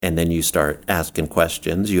 And then you start asking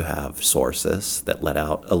questions. You have sources that let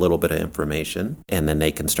out a little bit of information, and then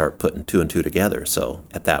they can start putting two and two together. So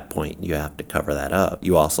at that point, you have to cover that up.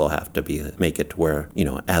 You also have to make it to where, you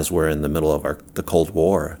know, as we're in the middle of the Cold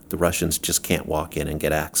War, the Russians just can't walk in and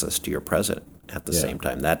get access to your president at the same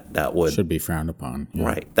time. That would should be frowned upon. Yeah.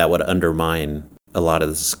 Right. That would undermine a lot of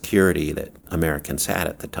the security that Americans had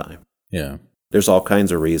at the time. Yeah. There's all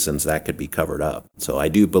kinds of reasons that could be covered up. So I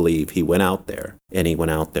do believe he went out there, and he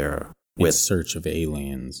went out there with in search of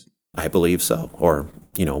aliens. I believe so. Or,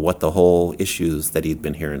 you know, what the whole issues that he'd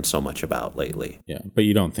been hearing so much about lately. Yeah. But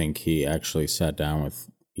you don't think he actually sat down with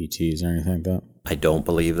ETs or anything like that? I don't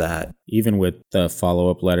believe that. Even with the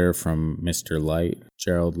follow-up letter from Mr. Light,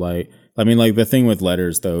 Gerald Light. I mean, like, the thing with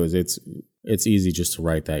letters, though, is it's easy just to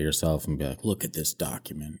write that yourself and be like, look at this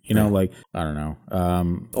document. You know, like, I don't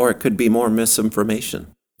know. Or it could be more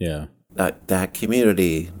misinformation. Yeah. That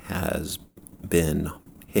community has been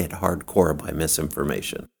hit hardcore by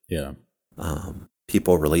misinformation. Yeah.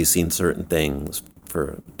 People releasing certain things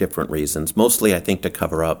for different reasons, mostly I think to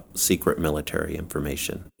cover up secret military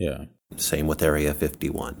information. Yeah. Same with Area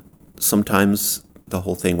 51. Sometimes the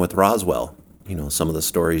whole thing with Roswell, you know, some of the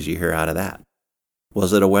stories you hear out of that.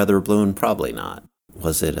 Was it a weather balloon? Probably not.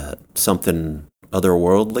 Was it something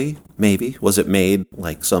otherworldly? Maybe. Was it made,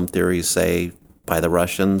 like some theories say, by the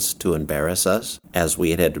Russians to embarrass us, as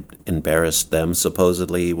we had embarrassed them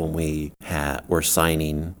supposedly when we were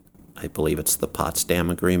signing, I believe it's the Potsdam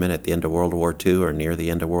Agreement at the end of World War II or near the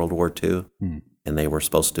end of World War II. And they were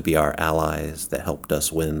supposed to be our allies that helped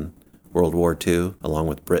us win World War II along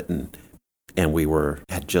with Britain. And we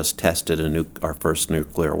had just tested our first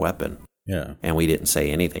nuclear weapon. Yeah. And we didn't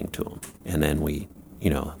say anything to him. And then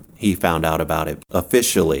he found out about it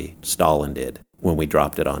officially, Stalin did, when we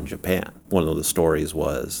dropped it on Japan. One of the stories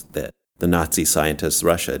was that the Nazi scientists,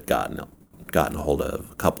 Russia had gotten a hold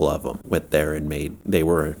of a couple of them, went there and they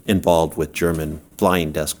were involved with German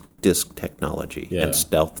flying disc technology and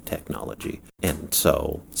stealth technology. And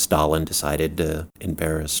so Stalin decided to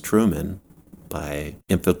embarrass Truman by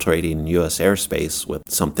infiltrating U.S. airspace with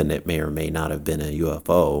something that may or may not have been a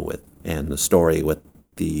UFO. And the story with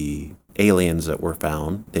the aliens that were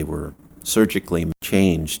found, they were surgically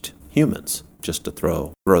changed humans just to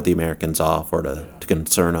throw the Americans off or to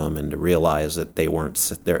concern them and to realize that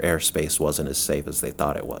their airspace wasn't as safe as they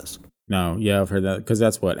thought it was. No, yeah, I've heard that, because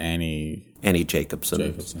that's what Annie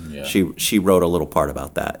Jacobson, yeah. She wrote a little part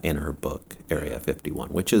about that in her book, Area 51,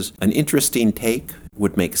 which is an interesting take.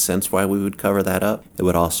 Would make sense why we would cover that up. It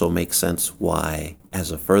would also make sense why,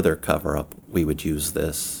 as a further cover-up, we would use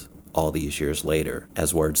this all these years later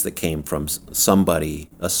as words that came from somebody,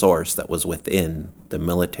 a source that was within the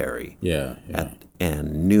military. Yeah.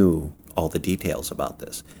 And knew all the details about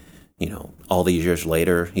this. You know, all these years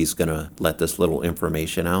later, he's going to let this little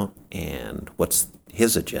information out. And what's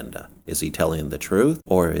his agenda? Is he telling the truth,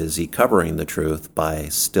 or is he covering the truth by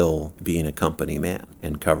still being a company man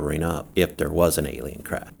and covering up if there was an alien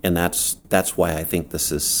craft? And that's why I think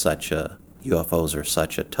this is UFOs are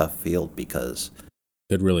such a tough field, because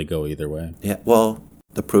could really go either way. Yeah, well,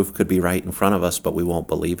 the proof could be right in front of us, but we won't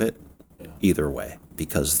believe it either way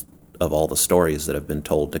because of all the stories that have been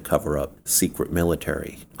told to cover up secret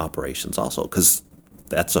military operations also, because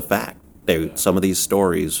that's a fact. Some of these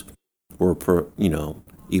stories were,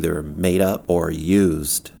 either made up or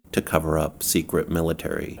used to cover up secret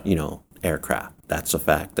military, aircraft. That's a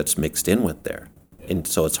fact that's mixed in with there. And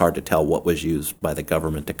so it's hard to tell what was used by the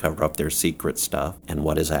government to cover up their secret stuff and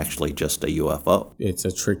what is actually just a UFO. It's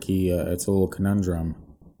a tricky, it's a little conundrum,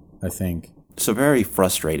 I think. It's a very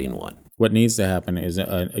frustrating one. What needs to happen is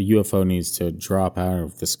a UFO needs to drop out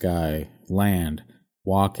of the sky, land,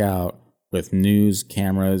 walk out with news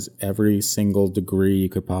cameras, every single degree you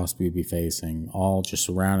could possibly be facing, all just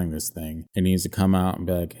surrounding this thing. It needs to come out and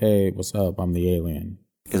be like, hey, what's up? I'm the alien.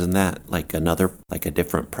 Isn't that like a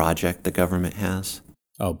different project the government has?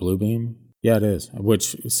 Oh, Bluebeam? Yeah, it is.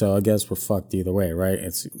 So I guess we're fucked either way, right?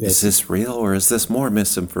 Is this real, or is this more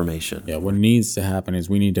misinformation? Yeah, what needs to happen is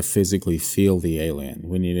we need to physically feel the alien.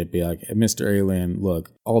 We need to be like, Mr. Alien,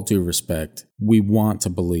 look, all due respect, we want to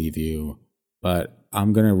believe you, but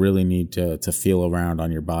I'm going to really need to feel around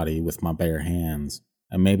on your body with my bare hands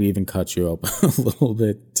and maybe even cut you up a little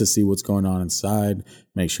bit to see what's going on inside,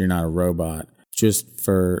 make sure you're not a robot. Just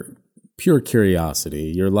for pure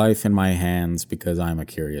curiosity, your life in my hands because I'm a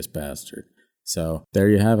curious bastard. So there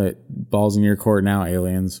you have it. Balls in your court now,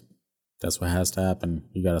 aliens. That's what has to happen.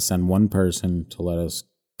 You got to send one person to let us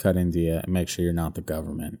cut into you and make sure you're not the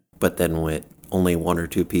government. But then only one or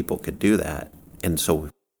two people could do that. And so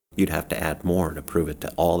you'd have to add more to prove it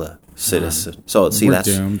to all the citizens. So see, we're that's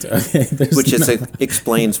doomed. Okay, which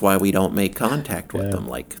explains why we don't make contact with them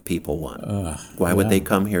like people want. Why would they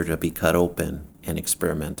come here to be cut open and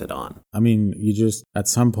experimented on? I mean, at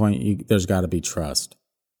some point, there's got to be trust.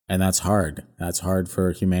 And that's hard. That's hard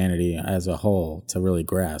for humanity as a whole to really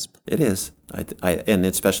grasp. It is. And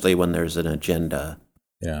especially when there's an agenda.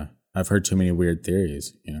 Yeah. I've heard too many weird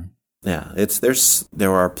theories, Yeah,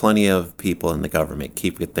 there are plenty of people in the government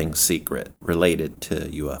keeping things secret related to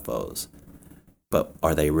UFOs. But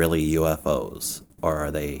are they really UFOs? Or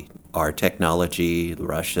are they our technology, the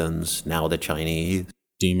Russians, now the Chinese?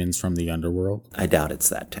 Demons from the underworld? I doubt it's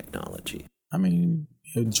that technology. I mean,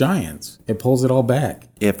 giants. It pulls it all back.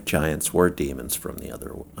 If giants were demons from the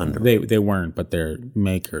underworld. They weren't, but their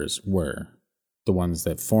makers were. The ones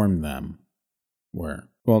that formed them were.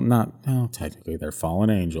 Well, technically they're fallen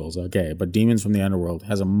angels, okay, but demons from the underworld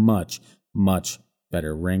has a much, much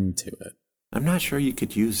better ring to it. I'm not sure you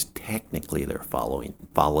could use technically they're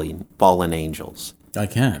fallen angels. I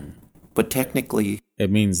can. But technically...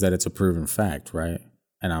 It means that it's a proven fact, right?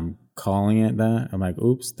 And I'm calling it that. I'm like,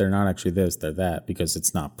 oops, they're not actually this, they're that. Because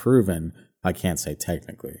it's not proven, I can't say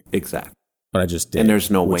technically. Exactly. But I just did. And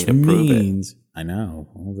there's no way to prove it. I know.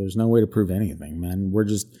 Well, there's no way to prove anything, man. We're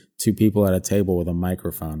just two people at a table with a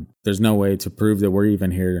microphone. There's no way to prove that we're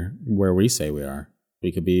even here where we say we are.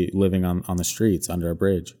 We could be living on the streets under a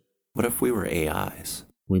bridge. What if we were AIs?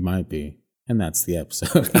 We might be. And that's the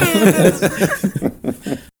episode.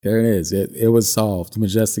 There it is. It was solved.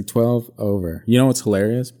 Majestic 12, over. You know what's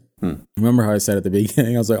hilarious? Remember how I said at the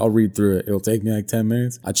beginning, I was like, I'll read through it. It'll take me like 10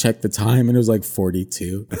 minutes. I checked the time and it was like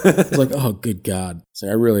 42. I was like, oh, good God. So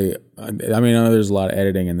I know there's a lot of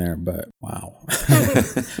editing in there, but wow.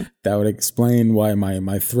 That would explain why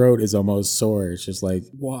my throat is almost sore. It's just like,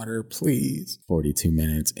 water, please. 42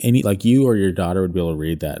 minutes. You or your daughter would be able to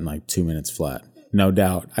read that in like 2 minutes flat. No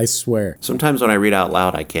doubt. I swear. Sometimes when I read out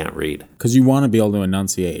loud, I can't read. Because you want to be able to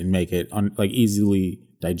enunciate and make it easily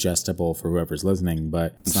digestible for whoever's listening,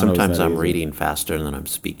 but sometimes I'm reading faster than I'm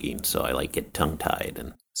speaking, so I get tongue-tied.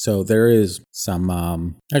 And so there is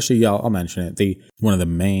some, actually, I'll mention it. One of the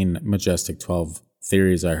main Majestic 12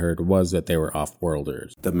 theories I heard was that they were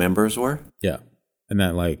off-worlders. The members were? Yeah. And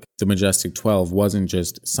that the Majestic 12 wasn't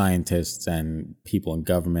just scientists and people in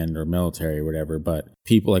government or military or whatever, but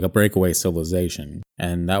people like a breakaway civilization.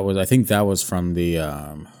 And I think that was from the,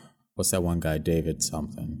 what's that one guy, David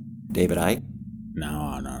something? David Icke?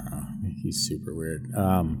 No. He's super weird.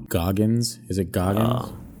 Goggins? Is it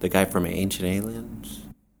Goggins? The guy from Ancient Aliens?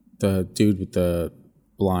 The dude with the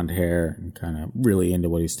blonde hair and kind of really into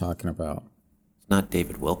what he's talking about. It's not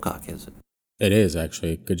David Wilcock, is it? It is,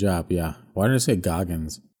 actually. Good job, yeah. Why did I say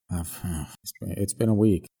Goggins? It's been a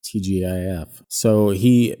week. TGIF. So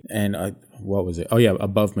what was it? Oh, yeah,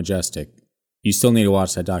 Above Majestic. You still need to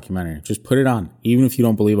watch that documentary. Just put it on. Even if you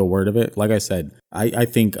don't believe a word of it. Like I said, I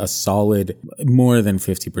think a solid, more than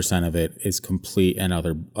 50% of it is complete and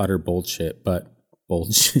utter bullshit. But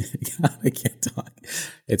bullshit. God, I can't talk.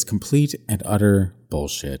 It's complete and utter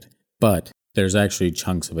bullshit. But there's actually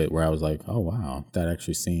chunks of it where I was like, oh, wow, that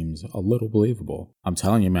actually seems a little believable. I'm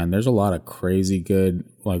telling you, man, there's a lot of crazy good,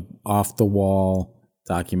 off-the-wall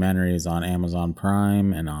documentaries on Amazon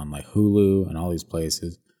Prime and on, Hulu and all these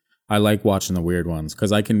places. I like watching the weird ones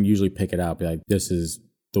because I can usually pick it out, be like, this is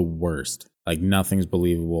the worst. Nothing's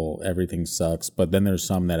believable, everything sucks. But then there's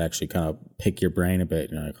some that actually kind of pick your brain a bit,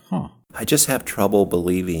 and you're like, huh. I just have trouble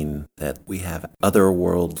believing that we have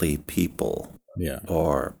otherworldly people. Yeah.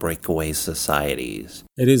 Or breakaway societies.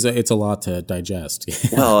 It's a lot to digest.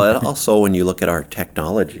 Well, and also when you look at our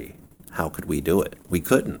technology, how could we do it? We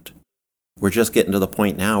couldn't. We're just getting to the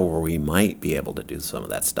point now where we might be able to do some of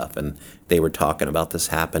that stuff. And they were talking about this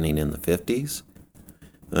happening in the 50s.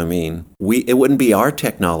 I mean, it wouldn't be our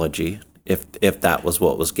technology if that was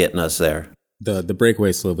what was getting us there. The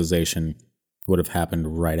breakaway civilization would have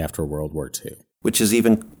happened right after World War II. Which is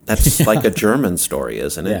that's like a German story,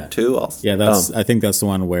 isn't it, too? I think that's the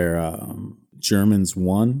one where Germans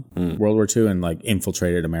won World War II and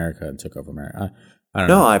infiltrated America and took over America. I don't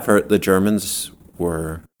know. I've heard the Germans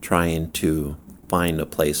were trying to find a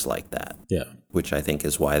place like that. Yeah. Which I think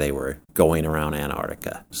is why they were going around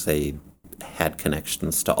Antarctica. So they had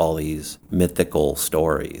connections to all these mythical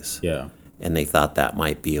stories. Yeah. And they thought that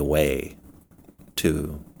might be a way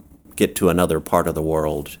to get to another part of the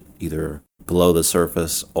world, either below the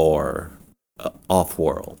surface or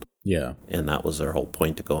off-world. Yeah. And that was their whole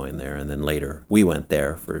point to going there. And then later we went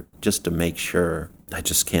there just to make sure. I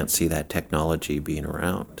just can't see that technology being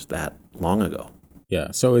around that long ago.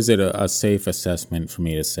 Yeah. So is it a safe assessment for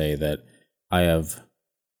me to say that I have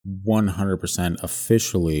 100%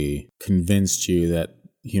 officially convinced you that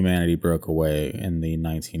humanity broke away in the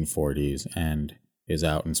 1940s and is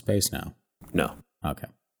out in space now? No. Okay.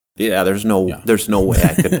 Yeah, there's no way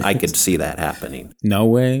I could see that happening. No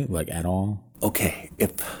way, at all? Okay,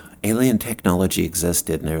 if alien technology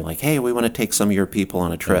existed and they're like, hey, we want to take some of your people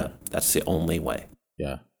on a trip, that's the only way.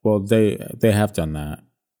 Yeah. Well, they have done that.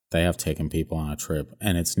 They have taken people on a trip,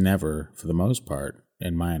 and it's never, for the most part,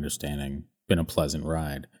 in my understanding, been a pleasant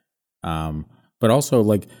ride. But also,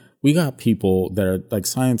 we got people that are,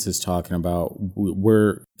 science is talking about,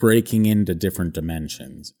 we're breaking into different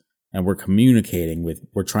dimensions. And we're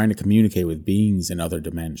trying to communicate with beings in other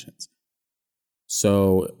dimensions.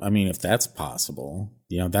 So, I mean, if that's possible,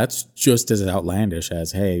 that's just as outlandish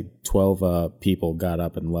as, hey, 12 people got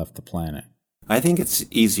up and left the planet. I think it's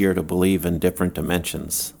easier to believe in different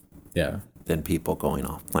dimensions. Yeah. than people going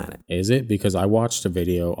off planet. Is it? Because I watched a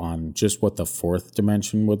video on just what the fourth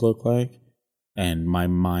dimension would look like, and my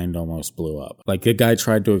mind almost blew up. Like, a guy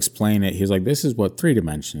tried to explain it. He was like, this is what 3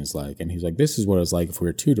 dimensions is like. And he's like, this is what it's like if we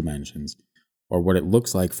were 2 dimensions. Or what it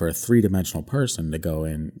looks like for a 3-dimensional person to go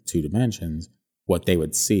in 2 dimensions, what they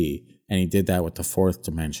would see. And he did that with the 4th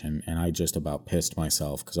dimension. And I just about pissed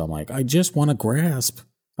myself because I'm like, I just want to grasp.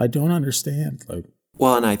 I don't understand. Like,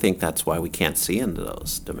 well, and I think that's why we can't see into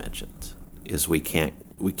those dimensions, is we can't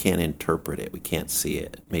interpret it. We can't see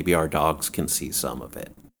it. Maybe our dogs can see some of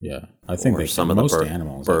it. yeah, I think Or they some can. of Most the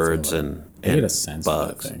animals, birds I feel and they get a sense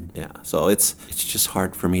bugs. of that thing. Yeah, so it's just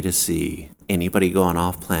hard for me to see anybody going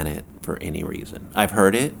off planet for any reason. I've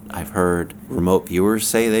heard it. I've heard remote viewers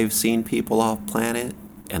say they've seen people off planet,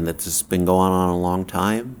 and that this has been going on a long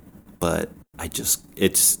time. But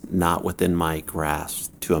it's not within my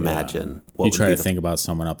grasp to imagine. What You would try be to the- think about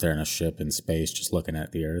someone up there in a ship in space just looking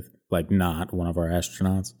at the Earth, like not one of our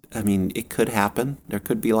astronauts. I mean, it could happen. There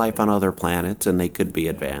could be life on other planets, and they could be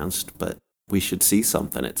advanced. But we should see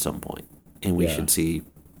something at some point, and we Yeah. should see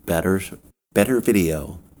better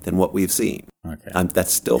video than what we've seen. Okay.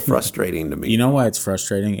 That's still frustrating to me. You know why it's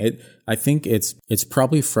frustrating? I think it's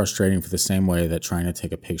probably frustrating for the same way that trying to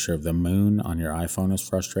take a picture of the moon on your iPhone is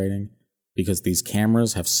frustrating, because these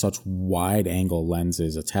cameras have such wide angle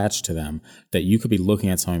lenses attached to them that you could be looking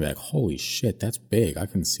at something and be like, holy shit, that's big. I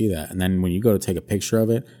can see that. And then when you go to take a picture of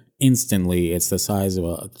it, instantly it's the size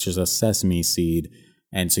of just a sesame seed.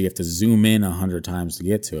 And so you have to zoom in 100 times to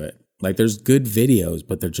get to it. Like, there's good videos,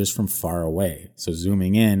 but they're just from far away. So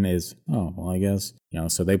zooming in is, oh, well, I guess,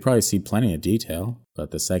 so they probably see plenty of detail. But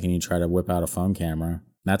the second you try to whip out a phone camera,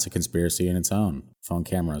 that's a conspiracy in its own. Phone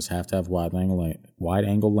cameras have to have wide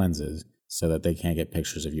angle lenses so that they can't get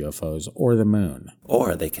pictures of UFOs or the moon.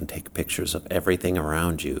 Or they can take pictures of everything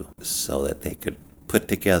around you so that they could put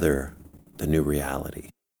together the new reality.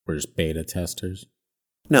 We're just beta testers.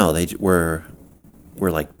 No, we're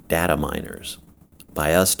like data miners.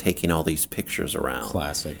 By us taking all these pictures around,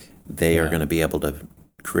 Classic. they are going to be able to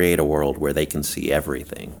create a world where they can see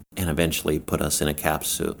everything and eventually put us in a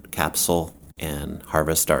capsule and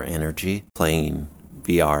harvest our energy playing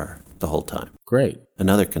VR the whole time. Great.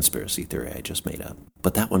 Another conspiracy theory I just made up.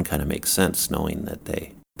 But that one kind of makes sense, knowing that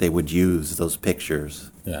they would use those pictures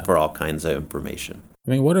for all kinds of information.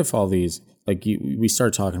 I mean, what if all these, like, we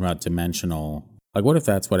start talking about dimensional, like, what if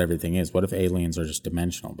that's what everything is? What if aliens are just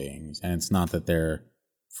dimensional beings? And it's not that they're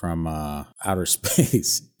from outer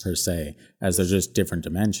space, per se, as they're just different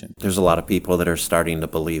dimensions. There's a lot of people that are starting to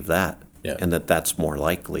believe that, and that's more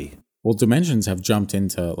likely. Well, dimensions have jumped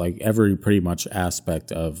into, like, every pretty much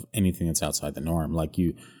aspect of anything that's outside the norm. Like,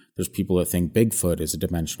 there's people that think Bigfoot is a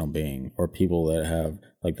dimensional being, or people that have,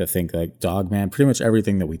 like, that think, like, Dogman. Pretty much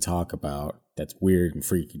everything that we talk about that's weird and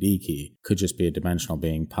freaky deaky could just be a dimensional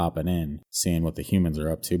being popping in, seeing what the humans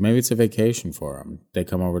are up to. Maybe it's a vacation for them. They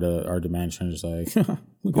come over to our dimension and just like,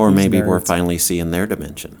 or maybe we're finally seeing their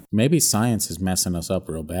dimension. Maybe science is messing us up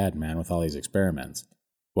real bad, man, with all these experiments.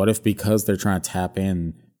 What if because they're trying to tap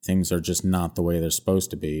in, things are just not the way they're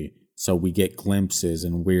supposed to be? So we get glimpses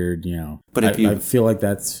and weird, But I feel like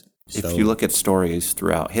that's... If you look at stories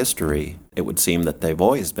throughout history, it would seem that they've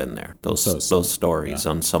always been there. Those stories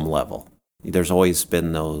on some level. There's always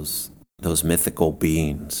been those mythical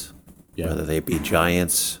beings, whether they be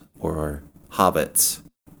giants or hobbits.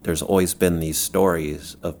 There's always been these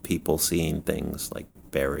stories of people seeing things like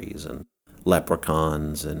fairies and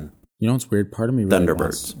leprechauns and what's weird? Part of me really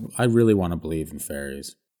Thunderbirds. I really want to believe in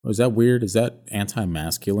fairies. Is that weird? Is that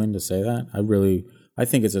anti-masculine to say that? I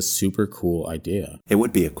think it's a super cool idea. It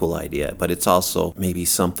would be a cool idea, but it's also maybe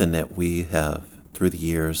something that we have through the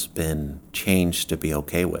years been changed to be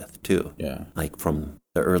okay with too. Yeah. Like from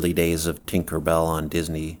the early days of Tinkerbell on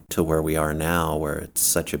Disney to where we are now, where it's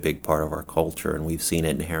such a big part of our culture, and we've seen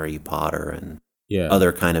it in Harry Potter and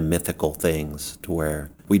other kind of mythical things, to where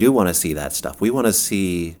we do want to see that stuff. We want to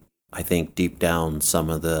see, I think, deep down some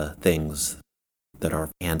of the things that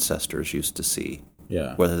our ancestors used to see.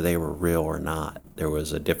 Yeah. Whether they were real or not, there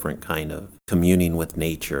was a different kind of communing with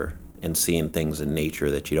nature and seeing things in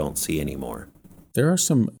nature that you don't see anymore. There are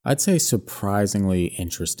some, I'd say, surprisingly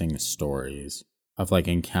interesting stories of, like,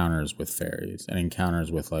 encounters with fairies and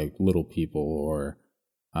encounters with, like, little people or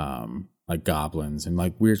like goblins and,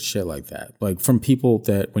 like, weird shit like that. Like, from people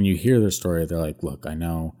that when you hear their story, they're like, look, I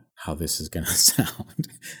know how this is going to sound.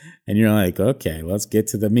 And you're like, okay, let's get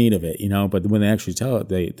to the meat of it, But when they actually tell it,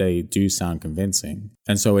 they do sound convincing.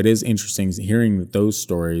 And so it is interesting hearing those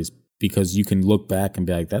stories, because you can look back and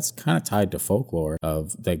be like, that's kind of tied to folklore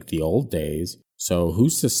of, like, the old days. So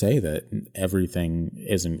who's to say that everything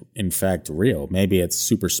isn't in fact real? Maybe it's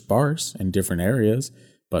super sparse in different areas,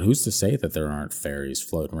 but who's to say that there aren't fairies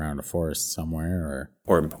floating around a forest somewhere?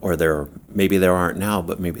 Or maybe there aren't now,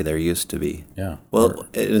 but maybe there used to be. Yeah. Well,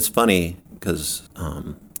 it's funny because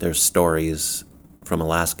there's stories from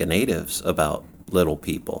Alaska Natives about little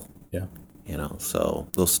people. Yeah. So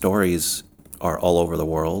those stories are all over the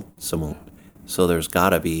world. So there's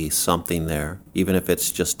got to be something there, even if it's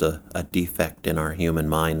just a defect in our human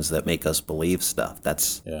minds that make us believe stuff.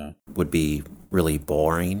 Would be really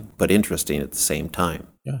boring, but interesting at the same time.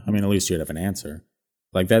 Yeah, I mean, at least you'd have an answer.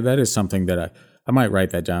 Like that is something that I might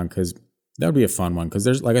write that down, because that would be a fun one. Because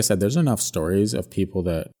there's, like I said, there's enough stories of people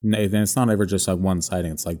that, and it's not ever just like one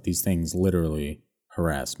sighting. It's like these things literally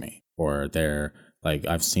harass me, or they're like,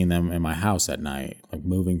 I've seen them in my house at night, like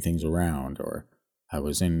moving things around, or I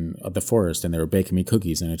was in the forest and they were baking me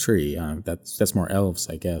cookies in a tree. That's more elves,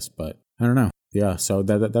 I guess, but I don't know. Yeah, so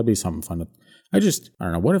that'd be something fun. I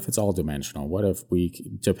don't know. What if it's all dimensional? What if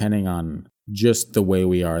depending on just the way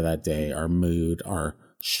we are that day, our mood, our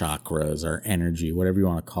chakras, our energy, whatever you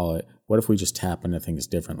want to call it, what if we just tap into things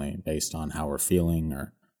differently based on how we're feeling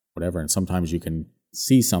or whatever? And sometimes you can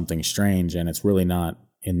see something strange and it's really not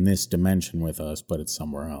in this dimension with us, but it's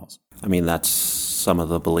somewhere else. I mean, that's some of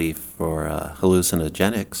the belief for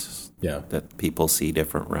hallucinogenics. Yeah. That people see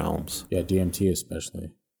different realms. Yeah, DMT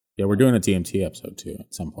especially. Yeah, we're doing a DMT episode too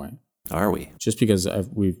at some point. Are we? Just because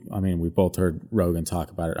we've both heard Rogan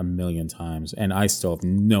talk about it a million times, and I still have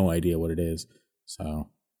no idea what it is. So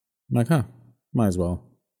I'm like, might as well.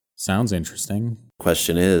 Sounds interesting.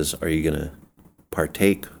 Question is, are you going to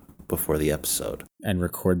partake before the episode? And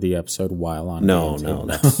record the episode while on No,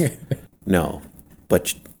 DMT? No.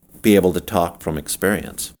 But be able to talk from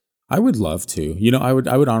experience. I would love to. I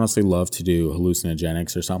would honestly love to do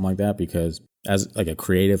hallucinogenics or something like that, because as like a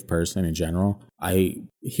creative person in general,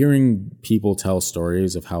 hearing people tell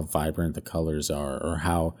stories of how vibrant the colors are, or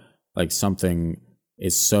how like something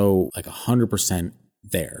is so like 100%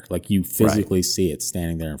 there, like you physically see it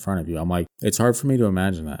standing there in front of you. I'm like, it's hard for me to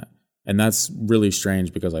imagine that. And that's really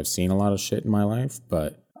strange because I've seen a lot of shit in my life,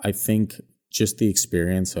 but I think just the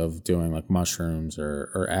experience of doing like mushrooms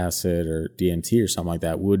or acid or DMT or something like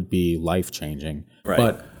that would be life-changing. Right.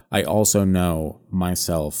 But I also know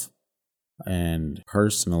myself, and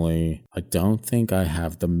personally, I don't think I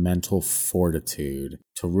have the mental fortitude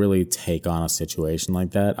to really take on a situation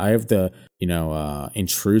like that. I have the,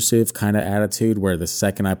 intrusive kind of attitude where the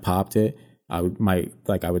second I popped it, I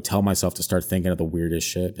would tell myself to start thinking of the weirdest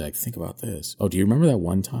shit. Be like, think about this. Oh, do you remember that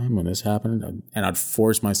one time when this happened? And I'd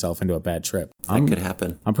force myself into a bad trip. That could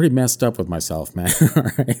happen. I'm pretty messed up with myself, man.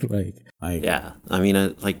 Right? Yeah. I mean,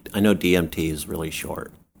 I know DMT is really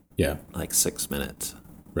short. Yeah. Like 6 minutes.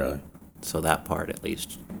 Really? So that part, at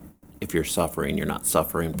least, if you're suffering, you're not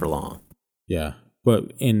suffering for long. Yeah.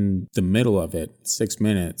 But in the middle of it, 6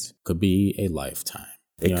 minutes could be a lifetime.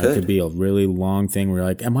 It could be a really long thing where you're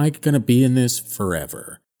like, am I going to be in this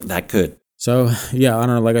forever? That could. So, yeah, I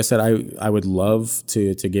don't know. Like I said, I would love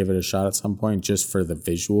to give it a shot at some point just for the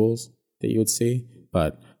visuals that you would see.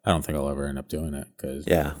 But I don't think I'll ever end up doing it.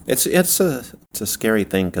 Yeah, it's a scary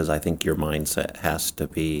thing because I think your mindset has to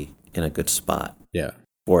be in a good spot. Yeah.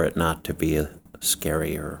 For it not to be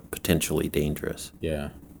scary or potentially dangerous. Yeah.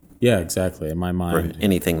 Yeah, exactly. In my mind. Or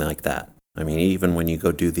anything like that. I mean, even when you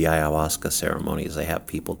go do the ayahuasca ceremonies, they have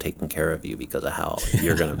people taking care of you because of how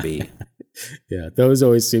you're going to be. Yeah, those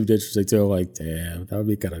always seemed interesting too. I'm like, damn, that would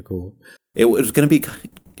be kind of cool.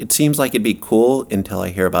 It seems like it'd be cool until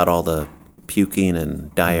I hear about all the puking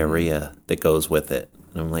and diarrhea that goes with it.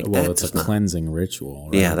 And I'm like, well, it's a cleansing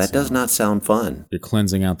ritual. Right? Yeah, that does not sound fun. You're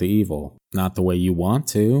cleansing out the evil. Not the way you want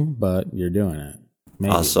to, but you're doing it.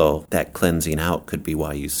 Maybe. Also, that cleansing out could be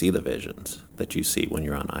why you see the visions that you see when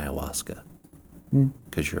you're on ayahuasca.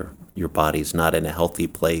 Because your body's not in a healthy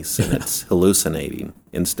place and it's hallucinating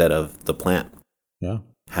instead of the plant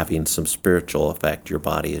having some spiritual effect. Your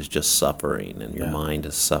body is just suffering and your mind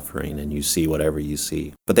is suffering and you see whatever you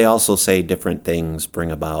see. But they also say different things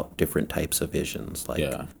bring about different types of visions. Like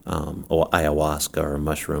ayahuasca or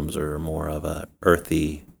mushrooms are more of a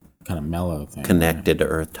earthy, kind of mellow thing, connected to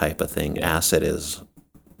earth type of thing. Yeah. Acid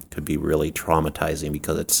could be really traumatizing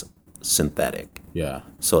because it's synthetic. Yeah.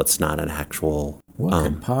 So it's not an actual... What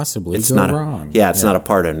could possibly go wrong? It's not a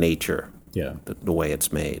part of nature. Yeah. The way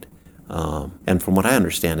it's made. And from what I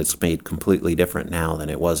understand, it's made completely different now than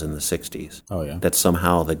it was in the 60s. Oh, yeah. That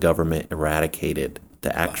somehow the government eradicated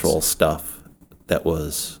the actual stuff that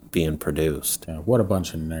was being produced. Yeah, what a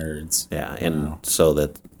bunch of nerds. Yeah, and so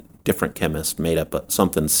that different chemist made up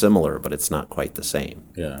something similar, but it's not quite the same.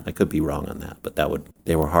 Yeah. I could be wrong on that, but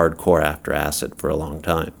they were hardcore after acid for a long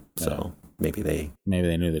time. So maybe they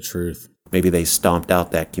knew the truth. Maybe they stomped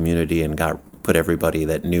out that community and put everybody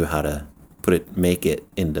that knew how to make it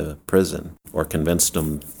into prison, or convinced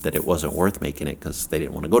them that it wasn't worth making it because they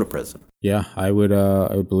didn't want to go to prison. Yeah, I would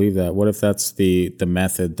believe that. What if that's the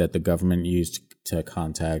method that the government used to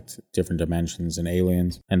contact different dimensions and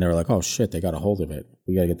aliens, and they were like, oh shit, they got a hold of it.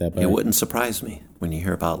 We got to get that back. It wouldn't surprise me when you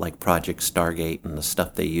hear about like Project Stargate and the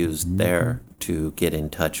stuff they used there to get in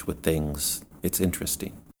touch with things. It's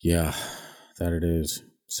interesting. Yeah, that it is.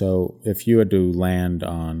 So if you had to land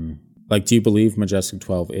on, like, do you believe Majestic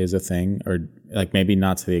 12 is a thing? Or, like, maybe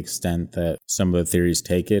not to the extent that some of the theories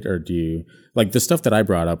take it? Or do you, like, the stuff that I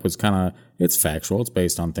brought up was kind of, it's factual. It's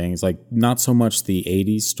based on things. Like, not so much the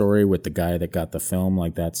 80s story with the guy that got the film.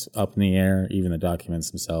 Like, that's up in the air. Even the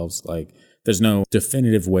documents themselves. Like, there's no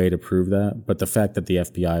definitive way to prove that. But the fact that the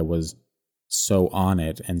FBI was so on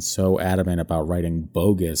it and so adamant about writing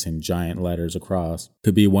bogus in giant letters across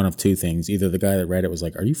could be one of two things. Either the guy that read it was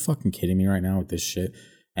like, are you fucking kidding me right now with this shit?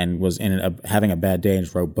 And was having a bad day and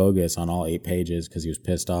just wrote bogus on all 8 pages because he was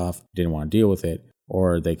pissed off, didn't want to deal with it.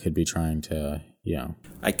 Or they could be trying to,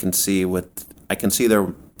 I can see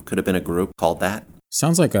there could have been a group called that.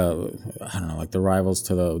 Sounds like I don't know, like the rivals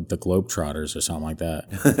to the Globetrotters or something like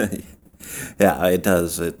that. Yeah, it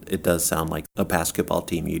does. It does sound like a basketball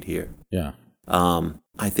team you'd hear. Yeah.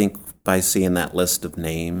 I think by seeing that list of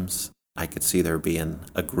names, I could see there being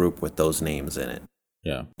a group with those names in it.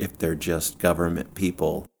 Yeah. If they're just government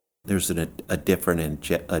people, there's a different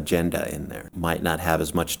agenda in there. Might not have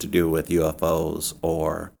as much to do with UFOs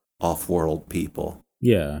or off-world people.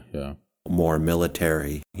 Yeah, yeah. More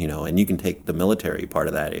military, and you can take the military part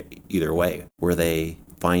of that either way. Were they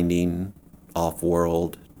finding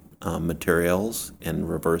off-world materials and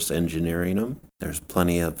reverse engineering them? There's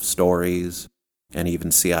plenty of stories and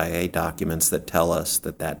even CIA documents that tell us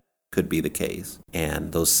that could be the case.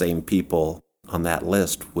 And those same people on that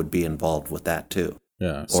list would be involved with that too.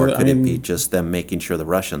 Yeah. Or could it be just them making sure the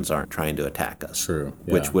Russians aren't trying to attack us? True.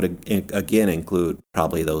 Yeah. Which would, again, include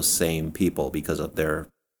probably those same people because of their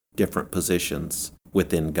different positions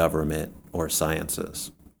within government or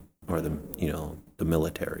sciences or the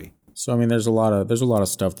military. So, I mean, there's a lot of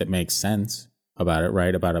stuff that makes sense about it,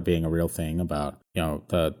 right? About it being a real thing, about,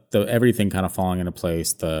 the everything kind of falling into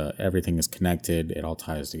place, everything is connected, it all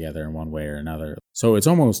ties together in one way or another. So it's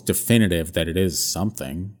almost definitive that it is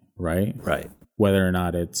something, right? Right. Whether or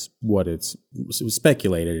not it's what it's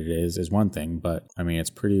speculated it is one thing, but I mean, it's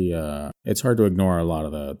pretty, it's hard to ignore a lot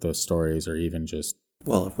of the stories or even just...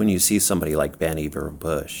 Well, when you see somebody like Vannevar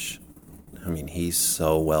Bush, I mean, he's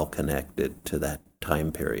so well connected to that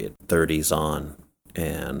time period, 30s on,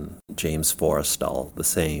 and James Forrestal, the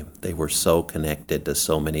same. They were so connected to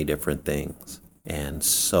so many different things and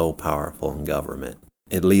so powerful in government.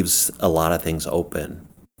 It leaves a lot of things open,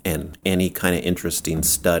 and any kind of interesting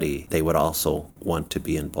study they would also want to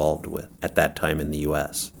be involved with. At that time in the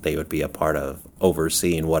U.S., they would be a part of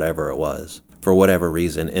overseeing whatever it was, for whatever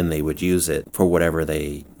reason, and they would use it for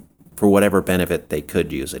whatever benefit they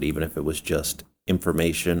could use it, even if it was just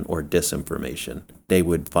information or disinformation. They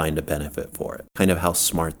would find a benefit for it. Kind of how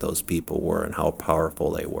smart those people were and how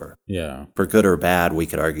powerful they were. Yeah. For good or bad, we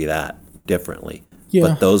could argue that differently. Yeah.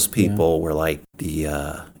 But those people were like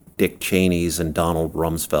the Dick Cheneys and Donald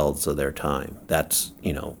Rumsfelds of their time. That's,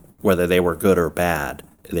 whether they were good or bad,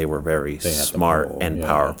 they were very smart and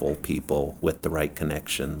powerful people with the right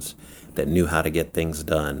connections that knew how to get things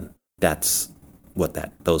done. That's what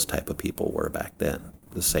those type of people were back then.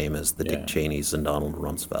 The same as the Dick Cheneys and Donald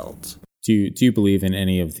Rumsfelds. Do you believe in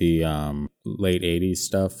any of the late 80s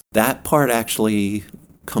stuff? That part actually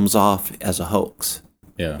comes off as a hoax.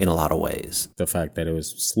 Yeah. In a lot of ways. The fact that it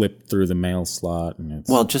was slipped through the mail slot. And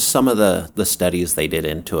well, just some of the studies they did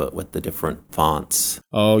into it with the different fonts.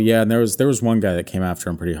 Oh, yeah. And there was one guy that came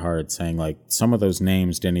after him pretty hard saying, like, some of those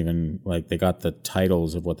names didn't even, like, they got the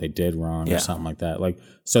titles of what they did wrong or something like that. Like,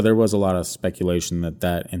 so there was a lot of speculation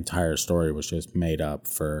that entire story was just made up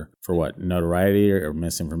for what, notoriety or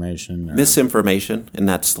misinformation? Misinformation. And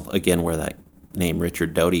that's, again, where that name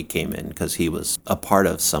Richard Doty came in, because he was a part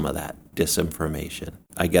of some of that disinformation.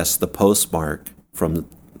 I guess the postmark from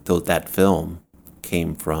that film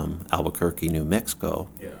came from Albuquerque, New Mexico,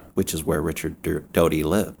 which is where Richard Doty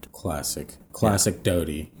lived. Classic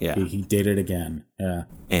Doty. Yeah. He did it again. Yeah.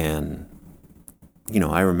 And,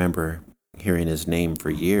 I remember hearing his name for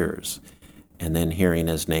years, and then hearing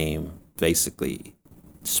his name basically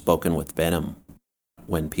spoken with venom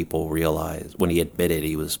when he admitted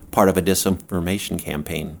he was part of a disinformation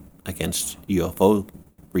campaign against UFO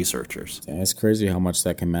researchers. Yeah, it's crazy how much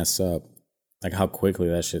that can mess up. Like how quickly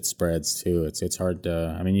that shit spreads too. It's hard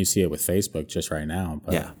to. I mean, you see it with Facebook just right now.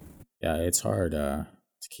 But Yeah. Yeah, it's hard to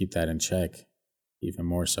keep that in check. Even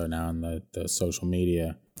more so now in the social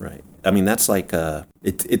media. Right. I mean, that's like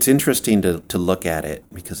it's interesting to look at it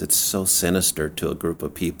because it's so sinister to a group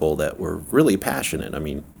of people that were really passionate. I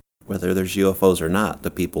mean, whether there's UFOs or not,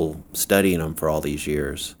 the people studying them for all these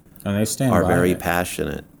years And they stand are by very it.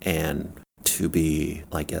 passionate. And to be,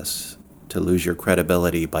 I guess, to lose your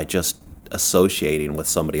credibility by just associating with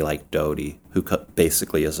somebody like Doty, who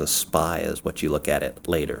basically is a spy, is what you look at it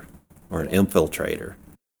later, or an infiltrator.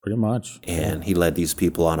 Pretty much. And he led these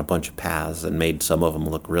people on a bunch of paths and made some of them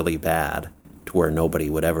look really bad to where nobody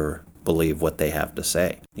would ever believe what they have to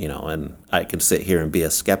say. You know, and I can sit here and be a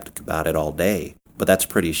skeptic about it all day, but that's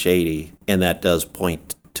pretty shady. And that does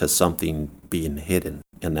point to something being hidden.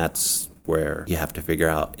 And that's where you have to figure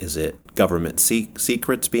out, is it government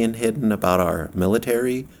secrets being hidden about our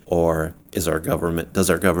military? Or does our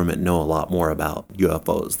government know a lot more about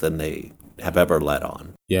UFOs than they have ever let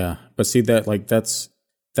on? Yeah. But see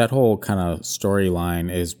that whole kind of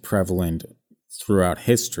storyline is prevalent throughout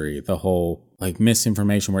history. The whole like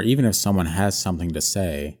misinformation where even if someone has something to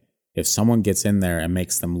say, if someone gets in there and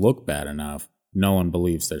makes them look bad enough, no one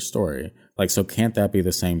believes their story. Like, so can't that be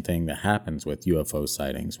the same thing that happens with UFO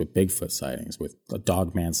sightings, with Bigfoot sightings, with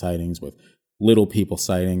Dogman sightings, with little people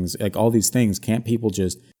sightings, like all these things? Can't people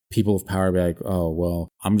of power be like, oh, well,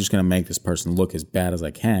 I'm just going to make this person look as bad as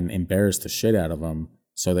I can, embarrass the shit out of them,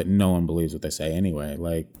 so that no one believes what they say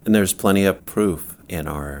anyway. And there's plenty of proof in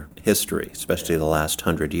our history, especially the last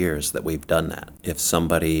 100 years, that we've done that. If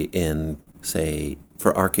somebody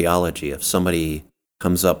for archaeology, if somebody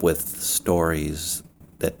comes up with stories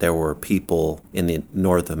that there were people in the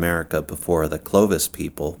North America before the Clovis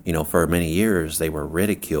people, you know, for many years they were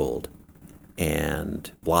ridiculed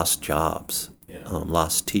and lost jobs,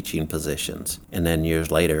 lost teaching positions. And then years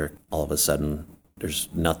later, all of a sudden, there's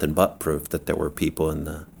nothing but proof that there were people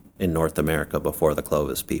in North America before the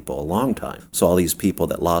Clovis people a long time. So all these people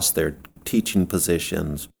that lost their teaching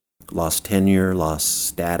positions, lost tenure, lost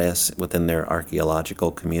status within their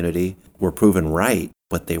archaeological community, were proven right,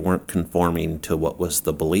 but they weren't conforming to what was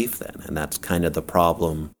the belief then. And that's kind of the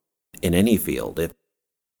problem in any field. If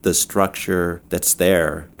the structure that's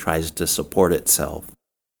there tries to support itself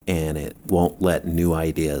and it won't let new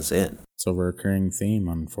ideas in. It's a recurring theme,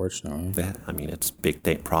 unfortunately. Yeah, I mean, it's a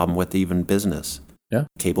big problem with even business. Yeah.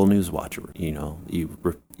 Cable news watcher, you know, you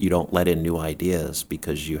don't let in new ideas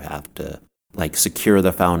because you have to, like, secure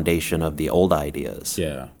the foundation of the old ideas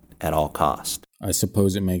at all cost. I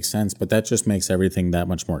suppose it makes sense, but that just makes everything that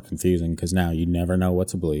much more confusing because now you never know what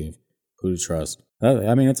to believe, who to trust.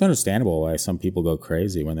 I mean, it's understandable why some people go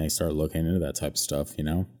crazy when they start looking into that type of stuff, you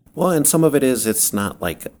know? Well, and some of it is, it's not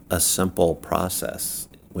like a simple process.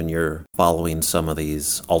 When you're following some of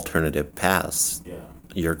these alternative paths,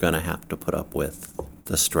 you're going to have to put up with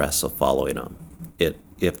the stress of following them,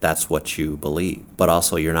 if that's what you believe. But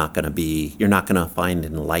also, you're not going to find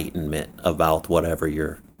enlightenment about whatever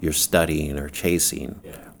you're studying or chasing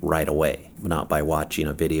right away. Not by watching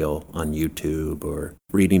a video on YouTube or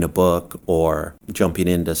reading a book or jumping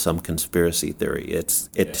into some conspiracy theory.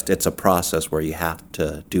 It's a process where you have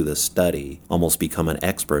to do the study, almost become an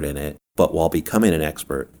expert in it. But while becoming an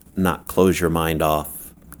expert, not close your mind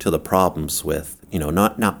off to the problems with, you know,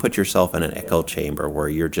 not put yourself in an echo chamber where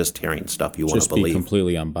you're just hearing stuff you want to believe. Just be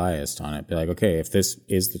completely unbiased on it. Be like, okay, if this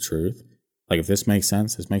is the truth, like if this makes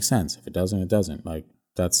sense, this makes sense. If it doesn't, it doesn't. Like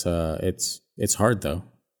that's it's hard though,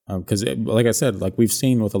 because like I said, like we've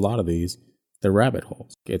seen with a lot of these, they're rabbit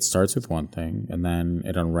holes. It starts with one thing and then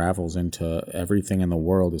it unravels into everything in the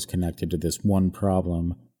world is connected to this one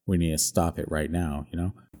problem. We need to stop it right now, you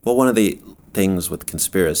know? Well, one of the things with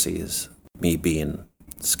conspiracies, me being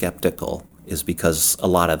skeptical, is because a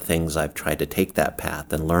lot of things I've tried to take that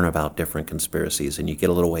path and learn about different conspiracies, and you get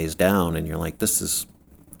a little ways down and you're like, this is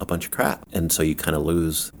a bunch of crap. And so you kind of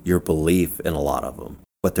lose your belief in a lot of them.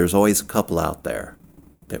 But there's always a couple out there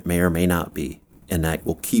that may or may not be, and that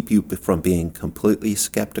will keep you from being completely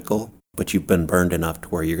skeptical, but you've been burned enough to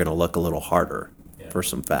where you're going to look a little harder for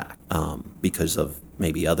some fact, because of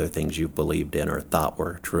maybe other things you believed in or thought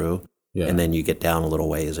were true. Yeah. And then you get down a little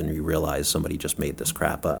ways and you realize somebody just made this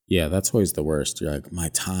crap up. Yeah, that's always the worst. You're like, my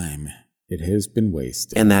time, it has been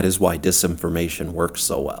wasted. And that is why disinformation works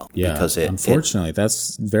so well. Yeah, because unfortunately,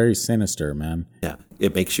 that's very sinister, man. Yeah,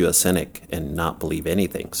 it makes you a cynic and not believe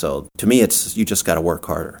anything. So to me, it's you just got to work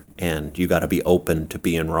harder and you got to be open to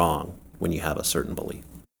being wrong when you have a certain belief.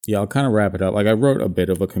 Yeah, I'll kind of wrap it up. Like, I wrote a bit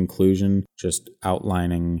of a conclusion, just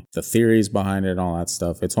outlining the theories behind it and all that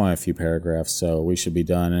stuff. It's only a few paragraphs, so we should be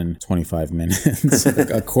done in 25 minutes,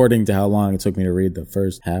 according to how long it took me to read the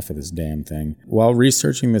first half of this damn thing. While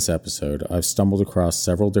researching this episode, I've stumbled across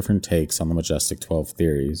several different takes on the Majestic 12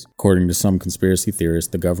 theories. According to some conspiracy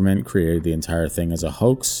theorists, the government created the entire thing as a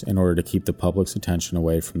hoax in order to keep the public's attention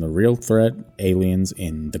away from the real threat, aliens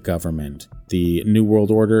in the government. The New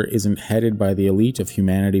World Order isn't headed by the elite of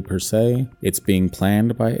humanity per se. It's being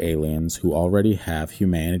planned by aliens who already have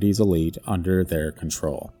humanity's elite under their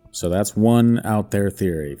control. So that's one out there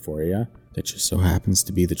theory for you that just so happens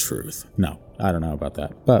to be the truth. No, I don't know about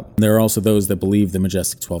that. But there are also those that believe the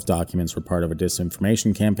Majestic 12 documents were part of a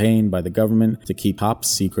disinformation campaign by the government to keep top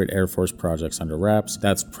secret Air Force projects under wraps.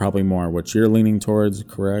 That's probably more what you're leaning towards,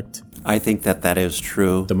 correct? I think that is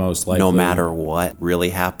true. The most likely. No matter what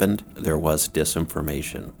really happened, there was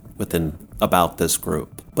disinformation about this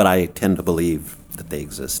group. But I tend to believe that they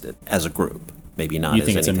existed as a group. Maybe not. You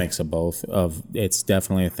think it's a mix of both? It's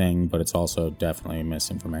definitely a thing, but it's also definitely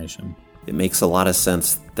misinformation. It makes a lot of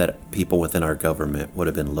sense that people within our government would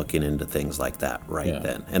have been looking into things like that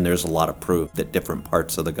then. And there's a lot of proof that different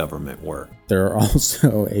parts of the government were. There are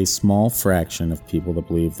also a small fraction of people that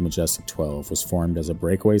believe the Majestic 12 was formed as a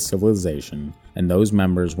breakaway civilization, and those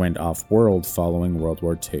members went off-world following World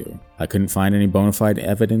War II. I couldn't find any bona fide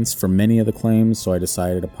evidence for many of the claims, so I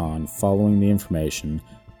decided upon following the information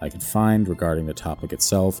I could find regarding the topic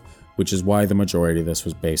itself, which is why the majority of this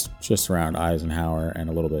was based just around Eisenhower and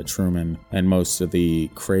a little bit of Truman, and most of the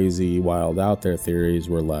crazy, wild out there theories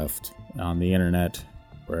were left on the internet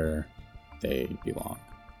where they belong.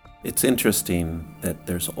 It's interesting that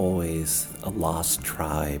there's always a lost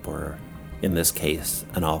tribe, or in this case,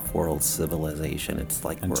 an off-world civilization. It's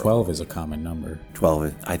like, and 12 is a common number.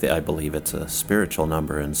 12, I believe it's a spiritual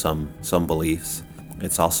number in some beliefs.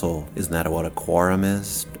 It's also, isn't that what a quorum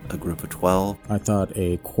is? A group of 12? I thought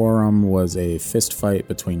a quorum was a fist fight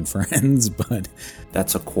between friends, but...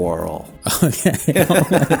 That's a quarrel. Okay.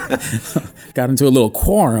 Got into a little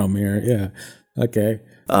quorum here, yeah. Okay.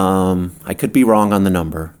 I could be wrong on the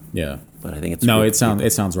number. Yeah. But I think it's... No, it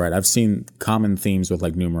sounds right. I've seen common themes with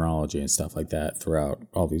like numerology and stuff like that throughout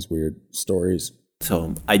all these weird stories.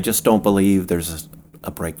 So I just don't believe there's a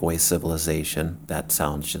breakaway civilization. That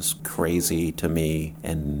sounds just crazy to me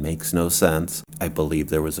and makes no sense. I believe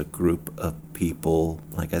there was a group of people,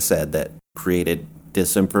 like I said, that created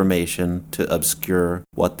disinformation to obscure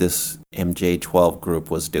what this MJ12 group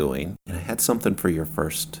was doing. And I had something for your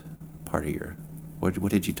first part of your...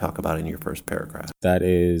 What did you talk about in your first paragraph? That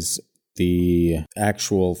is... The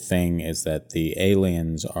actual thing is that the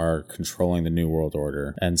aliens are controlling the New World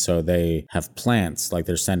Order, and so they have plants, like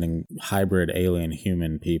they're sending hybrid alien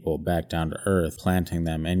human people back down to Earth, planting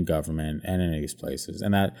them in government and in these places.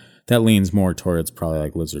 And that leans more towards probably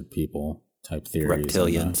like lizard people type theories.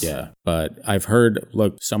 Reptilians. Yeah. But I've heard,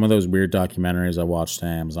 look, some of those weird documentaries I watched on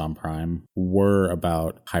Amazon Prime were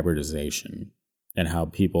about hybridization. And how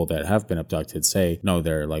people that have been abducted say, no,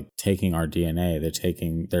 they're like taking our DNA,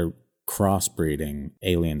 they're crossbreeding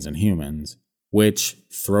aliens and humans, which,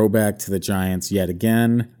 throwback to the Giants yet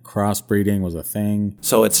again, crossbreeding was a thing.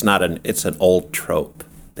 So it's an old trope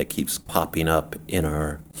that keeps popping up in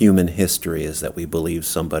our human history, is that we believe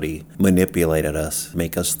somebody manipulated us,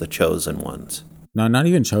 make us the chosen ones. No, not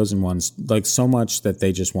even chosen ones, like so much that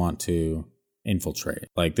they just want to infiltrate.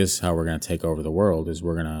 Like, this is how we're going to take over the world, is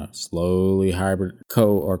we're going to slowly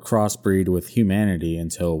crossbreed with humanity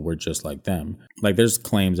until we're just like them. Like, there's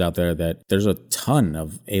claims out there that there's a ton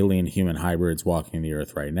of alien human hybrids walking the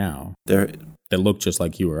earth right now that look just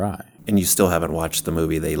like you or I. And you still haven't watched the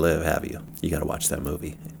movie They Live, have you? You got to watch that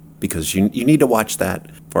movie, because you need to watch that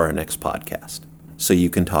for our next podcast so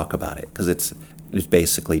you can talk about it, because it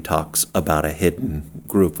basically talks about a hidden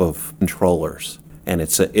group of controllers. And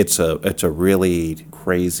it's a really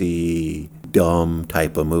crazy, dumb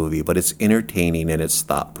type of movie, but it's entertaining and it's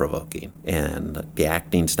thought-provoking. And the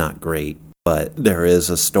acting's not great, but there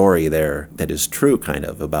is a story there that is true, kind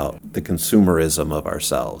of, about the consumerism of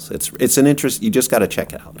ourselves. It's an interest. You just got to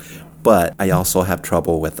check it out. But I also have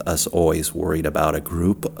trouble with us always worried about a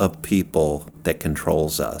group of people that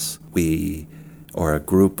controls us. Or a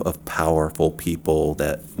group of powerful people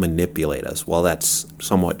that manipulate us. While that's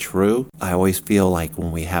somewhat true, I always feel like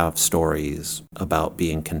when we have stories about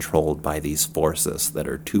being controlled by these forces that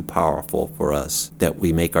are too powerful for us, that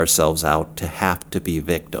we make ourselves out to have to be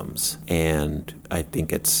victims. And I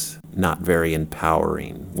think it's not very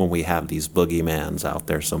empowering when we have these boogeymans out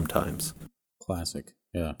there sometimes. Classic,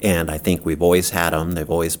 yeah. And I think we've always had them. They've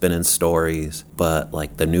always been in stories. But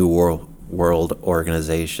like the New World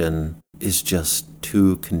Organization, is just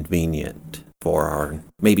too convenient for our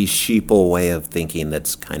maybe sheeple way of thinking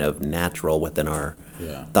that's kind of natural within our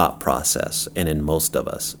thought process. And in most of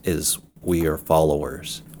us is we are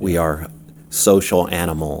followers. We are social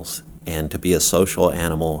animals. And to be a social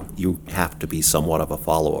animal, you have to be somewhat of a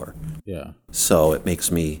follower. Yeah. So it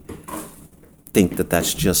makes me think that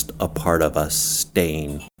that's just a part of us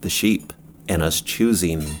staying the sheep and us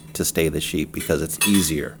choosing to stay the sheep because it's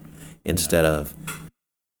easier instead of,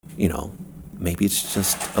 maybe it's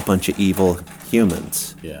just a bunch of evil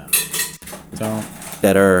humans. Yeah. So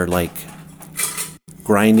that are like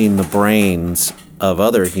grinding the brains of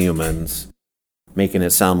other humans, making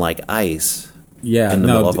it sound like ice. Yeah, in the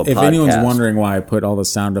middle of a if podcast. anyone's wondering why I put all the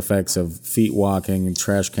sound effects of feet walking and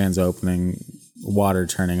trash cans opening, water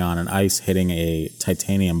turning on, and ice hitting a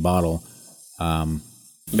titanium bottle,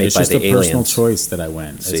 Made it's by just the a personal aliens. choice that I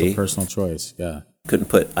went. See? It's a personal choice, yeah. Couldn't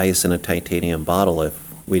put ice in a titanium bottle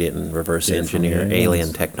if we didn't reverse Get it from engineer the aliens.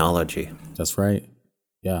 alien technology. That's right.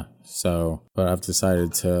 Yeah. So, but I've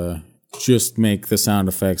decided to just make the sound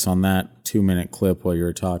effects on that 2-minute clip while you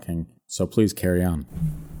were talking. So please carry on.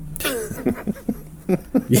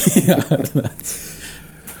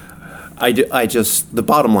 The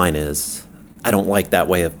bottom line is, I don't like that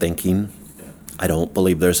way of thinking. I don't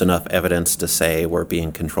believe there's enough evidence to say we're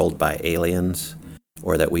being controlled by aliens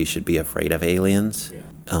or that we should be afraid of aliens,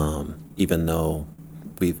 even though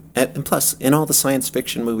and plus, in all the science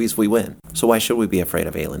fiction movies, we win. So why should we be afraid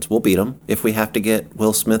of aliens? We'll beat them. If we have to get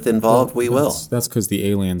Will Smith involved, we will. That's because the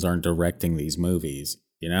aliens aren't directing these movies,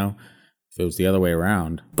 If it was the other way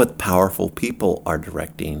around. But powerful people are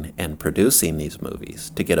directing and producing these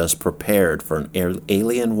movies to get us prepared for an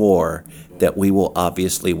alien war that we will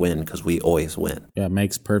obviously win because we always win. Yeah, it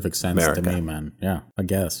makes perfect sense America. to me, man. Yeah, I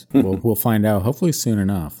guess. We'll find out hopefully soon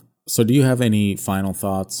enough. So do you have any final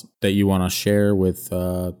thoughts that you want to share with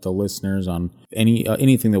the listeners on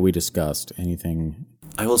anything that we discussed? Anything?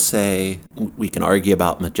 I will say we can argue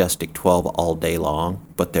about Majestic 12 all day long,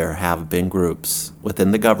 but there have been groups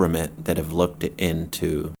within the government that have looked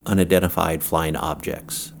into unidentified flying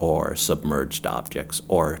objects or submerged objects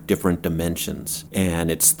or different dimensions.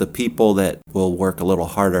 And it's the people that will work a little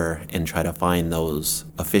harder and try to find those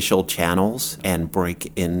official channels and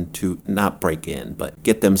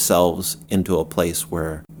get themselves into a place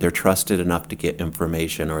where they're trusted enough to get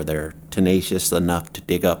information or they're tenacious enough to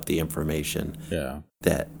dig up the information. Yeah.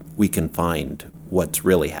 That we can find what's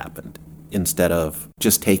really happened instead of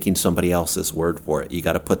just taking somebody else's word for it. You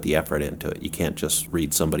got to put the effort into it. You can't just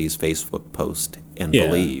read somebody's Facebook post and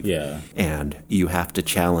believe. Yeah. And you have to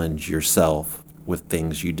challenge yourself with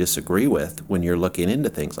things you disagree with when you're looking into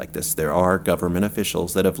things like this. There are government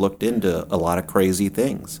officials that have looked into a lot of crazy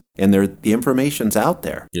things, and the information's out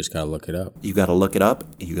there. You just got to look it up. You got to look it up.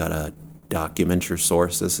 You got to document your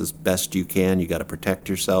sources as best you can. You got to protect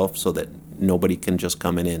yourself so that nobody can just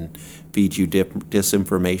come in and feed you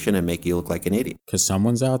disinformation and make you look like an idiot. Because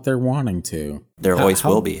someone's out there wanting to. There always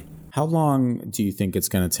will be. How long do you think it's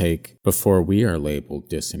going to take before we are labeled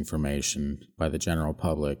disinformation by the general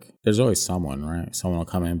public? There's always someone, right? Someone will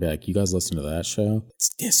come in and be like, you guys listen to that show? It's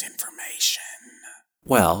disinformation.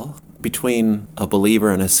 Well, between a believer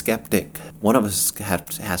and a skeptic, one of us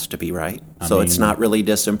has to be right. It's not really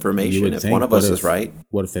disinformation if one of us is right.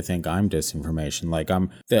 What if they think I'm disinformation?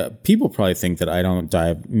 People probably think that I don't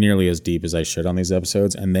dive nearly as deep as I should on these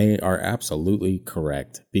episodes, and they are absolutely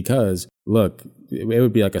correct. Because, look, it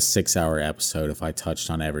would be like a 6-hour episode if I touched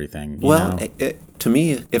on everything. To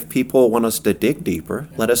me, if people want us to dig deeper,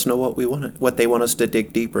 let us know what they want us to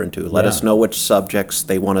dig deeper into. Let us know which subjects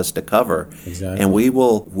they want us to cover, exactly. And we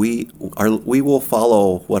will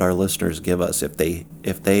follow what our listeners give us. If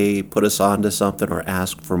they put us onto something or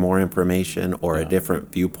ask for more information or a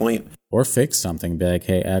different viewpoint. Or fix something, be like,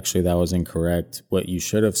 hey, actually, that was incorrect. What you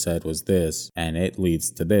should have said was this, and it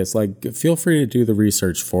leads to this. Feel free to do the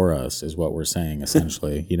research for us, is what we're saying,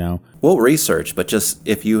 essentially, We'll research, but just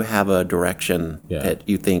if you have a direction that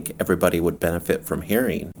you think everybody would benefit from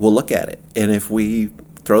hearing, we'll look at it. And if we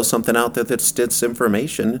throw something out there that's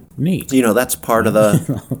disinformation, neat. That's part of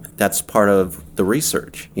the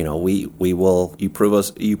research. You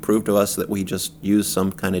prove to us that we just use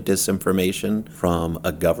some kind of disinformation from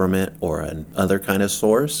a government or another kind of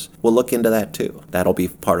source. We'll look into that too. That'll be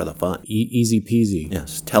part of the fun. Easy peasy.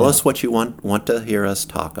 Yes. Tell us what you want to hear us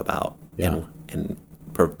talk about. Yeah. And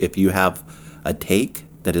if you have a take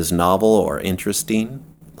that is novel or interesting,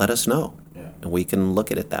 let us know. And we can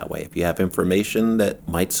look at it that way. If you have information that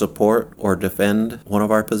might support or defend one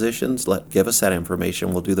of our positions, give us that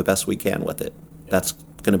information. We'll do the best we can with it. That's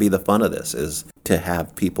going to be the fun of this, is to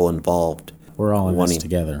have people involved We're all in wanting, this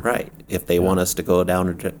together. Right. If they want us to go down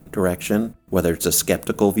a direction, whether it's a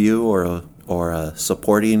skeptical view or a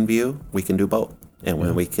supporting view, we can do both. And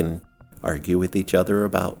when we can argue with each other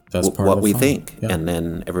about what we think, and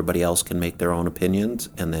then everybody else can make their own opinions,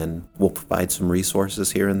 and then we'll provide some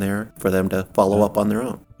resources here and there for them to follow up on their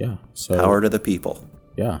own. Yeah. So power to the people.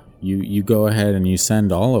 Yeah. You go ahead and you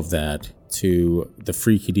send all of that to the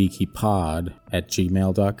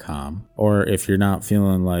freakydeakypod@gmail.com. Or if you're not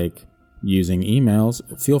feeling like using emails,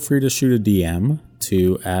 feel free to shoot a DM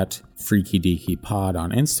to @freakydeakypod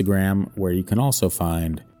on Instagram, where you can also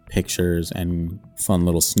find pictures and fun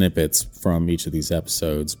little snippets from each of these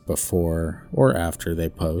episodes before or after they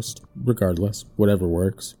post. Regardless, whatever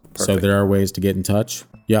works. Perfect. So there are ways to get in touch.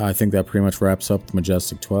 Yeah, I think that pretty much wraps up the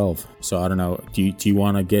Majestic 12. So I don't know. Do you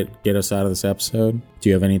want to get us out of this episode? Do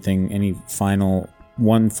you have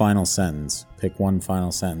one final sentence? Pick one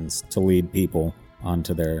final sentence to lead people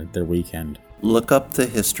onto their weekend. Look up the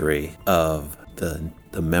history of the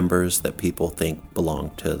members that people think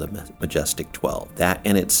belong to the Majestic 12. That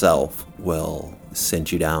in itself will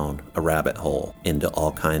send you down a rabbit hole into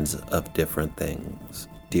all kinds of different things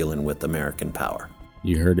dealing with American power.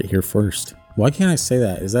 You heard it here first. Why can't I say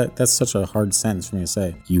that? That's such a hard sentence for me to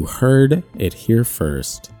say. You heard it here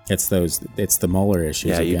first. It's the Mueller issues.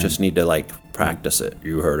 Yeah, you again. just need to practice it.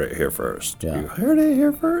 You heard it here first. Yeah. You heard it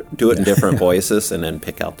here first. Do it in different voices and then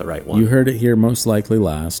pick out the right one. You heard it here most likely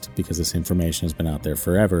last, because this information has been out there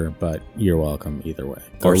forever, but you're welcome either way.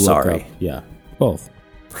 Or sorry. Yeah, both.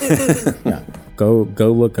 Yeah. Go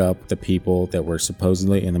look up the people that were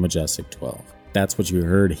supposedly in the Majestic 12. That's what you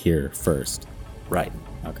heard here first. Right.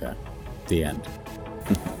 Okay. The end.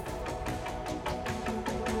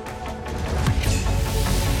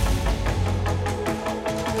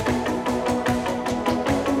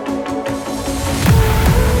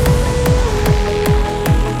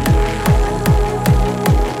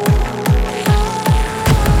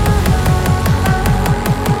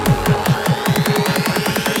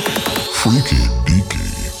 Freaky deaky.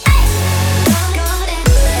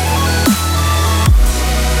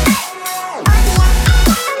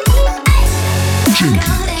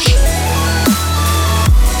 Jinkies.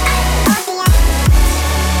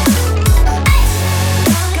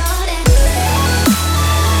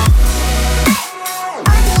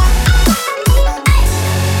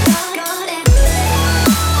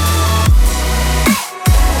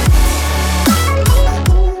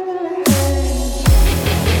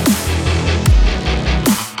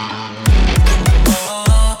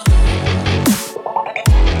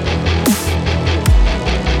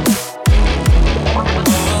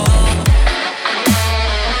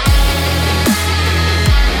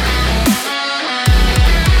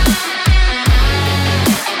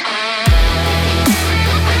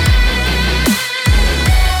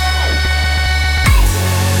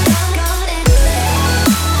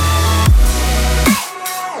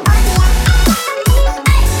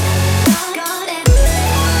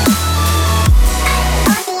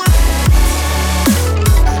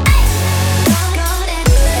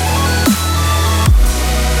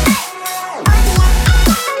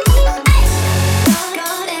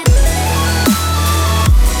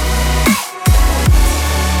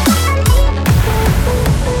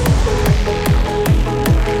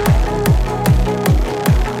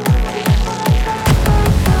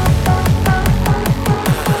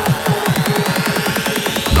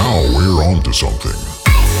 Now we're on to something.